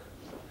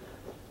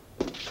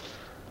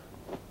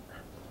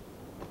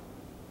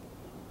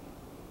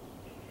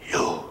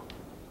 You,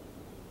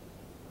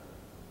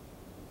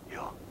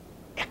 Your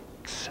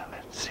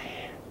Excellency.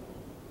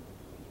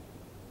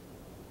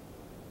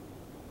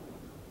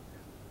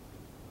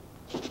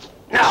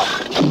 Now!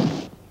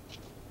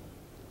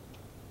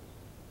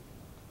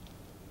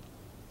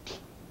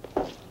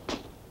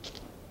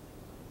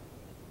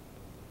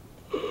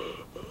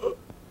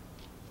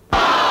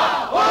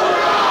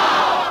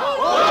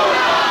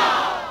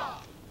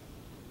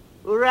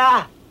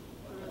 Hurrah!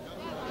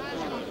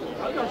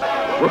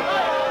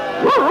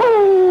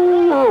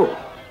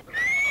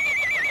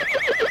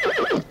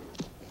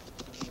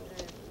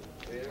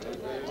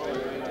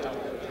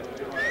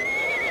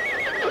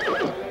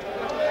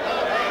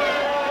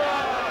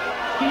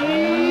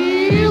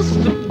 Here's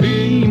to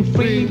being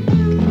free.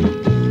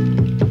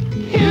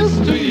 Here's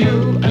to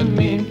you and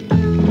me.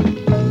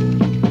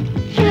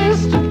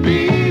 Here's to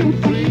being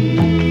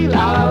free.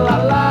 La la la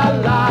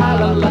la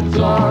la la.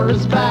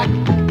 Zorro's back.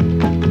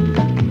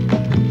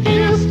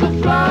 Here's to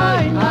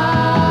flying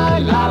high.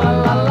 La la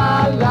la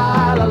la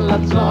la la la.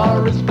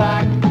 Zorro's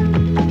back.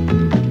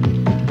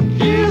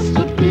 Here's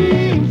to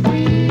being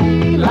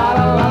free. La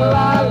la la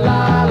la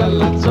la la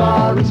la.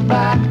 Zorro's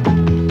back.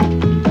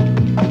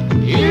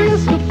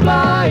 Here's to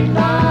flying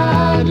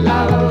high.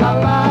 La la la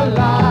la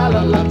la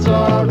la la.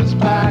 Zorro's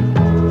back.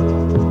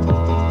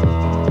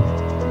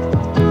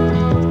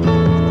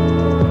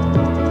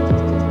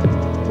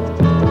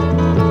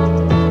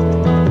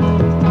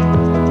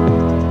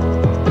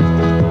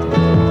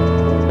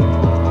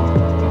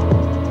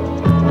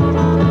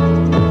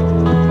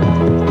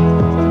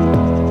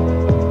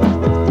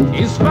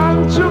 It's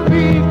fun to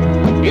be,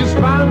 it's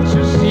fun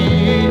to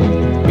see.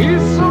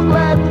 It's so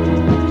glad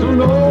to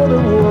know the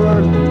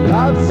world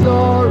loves us.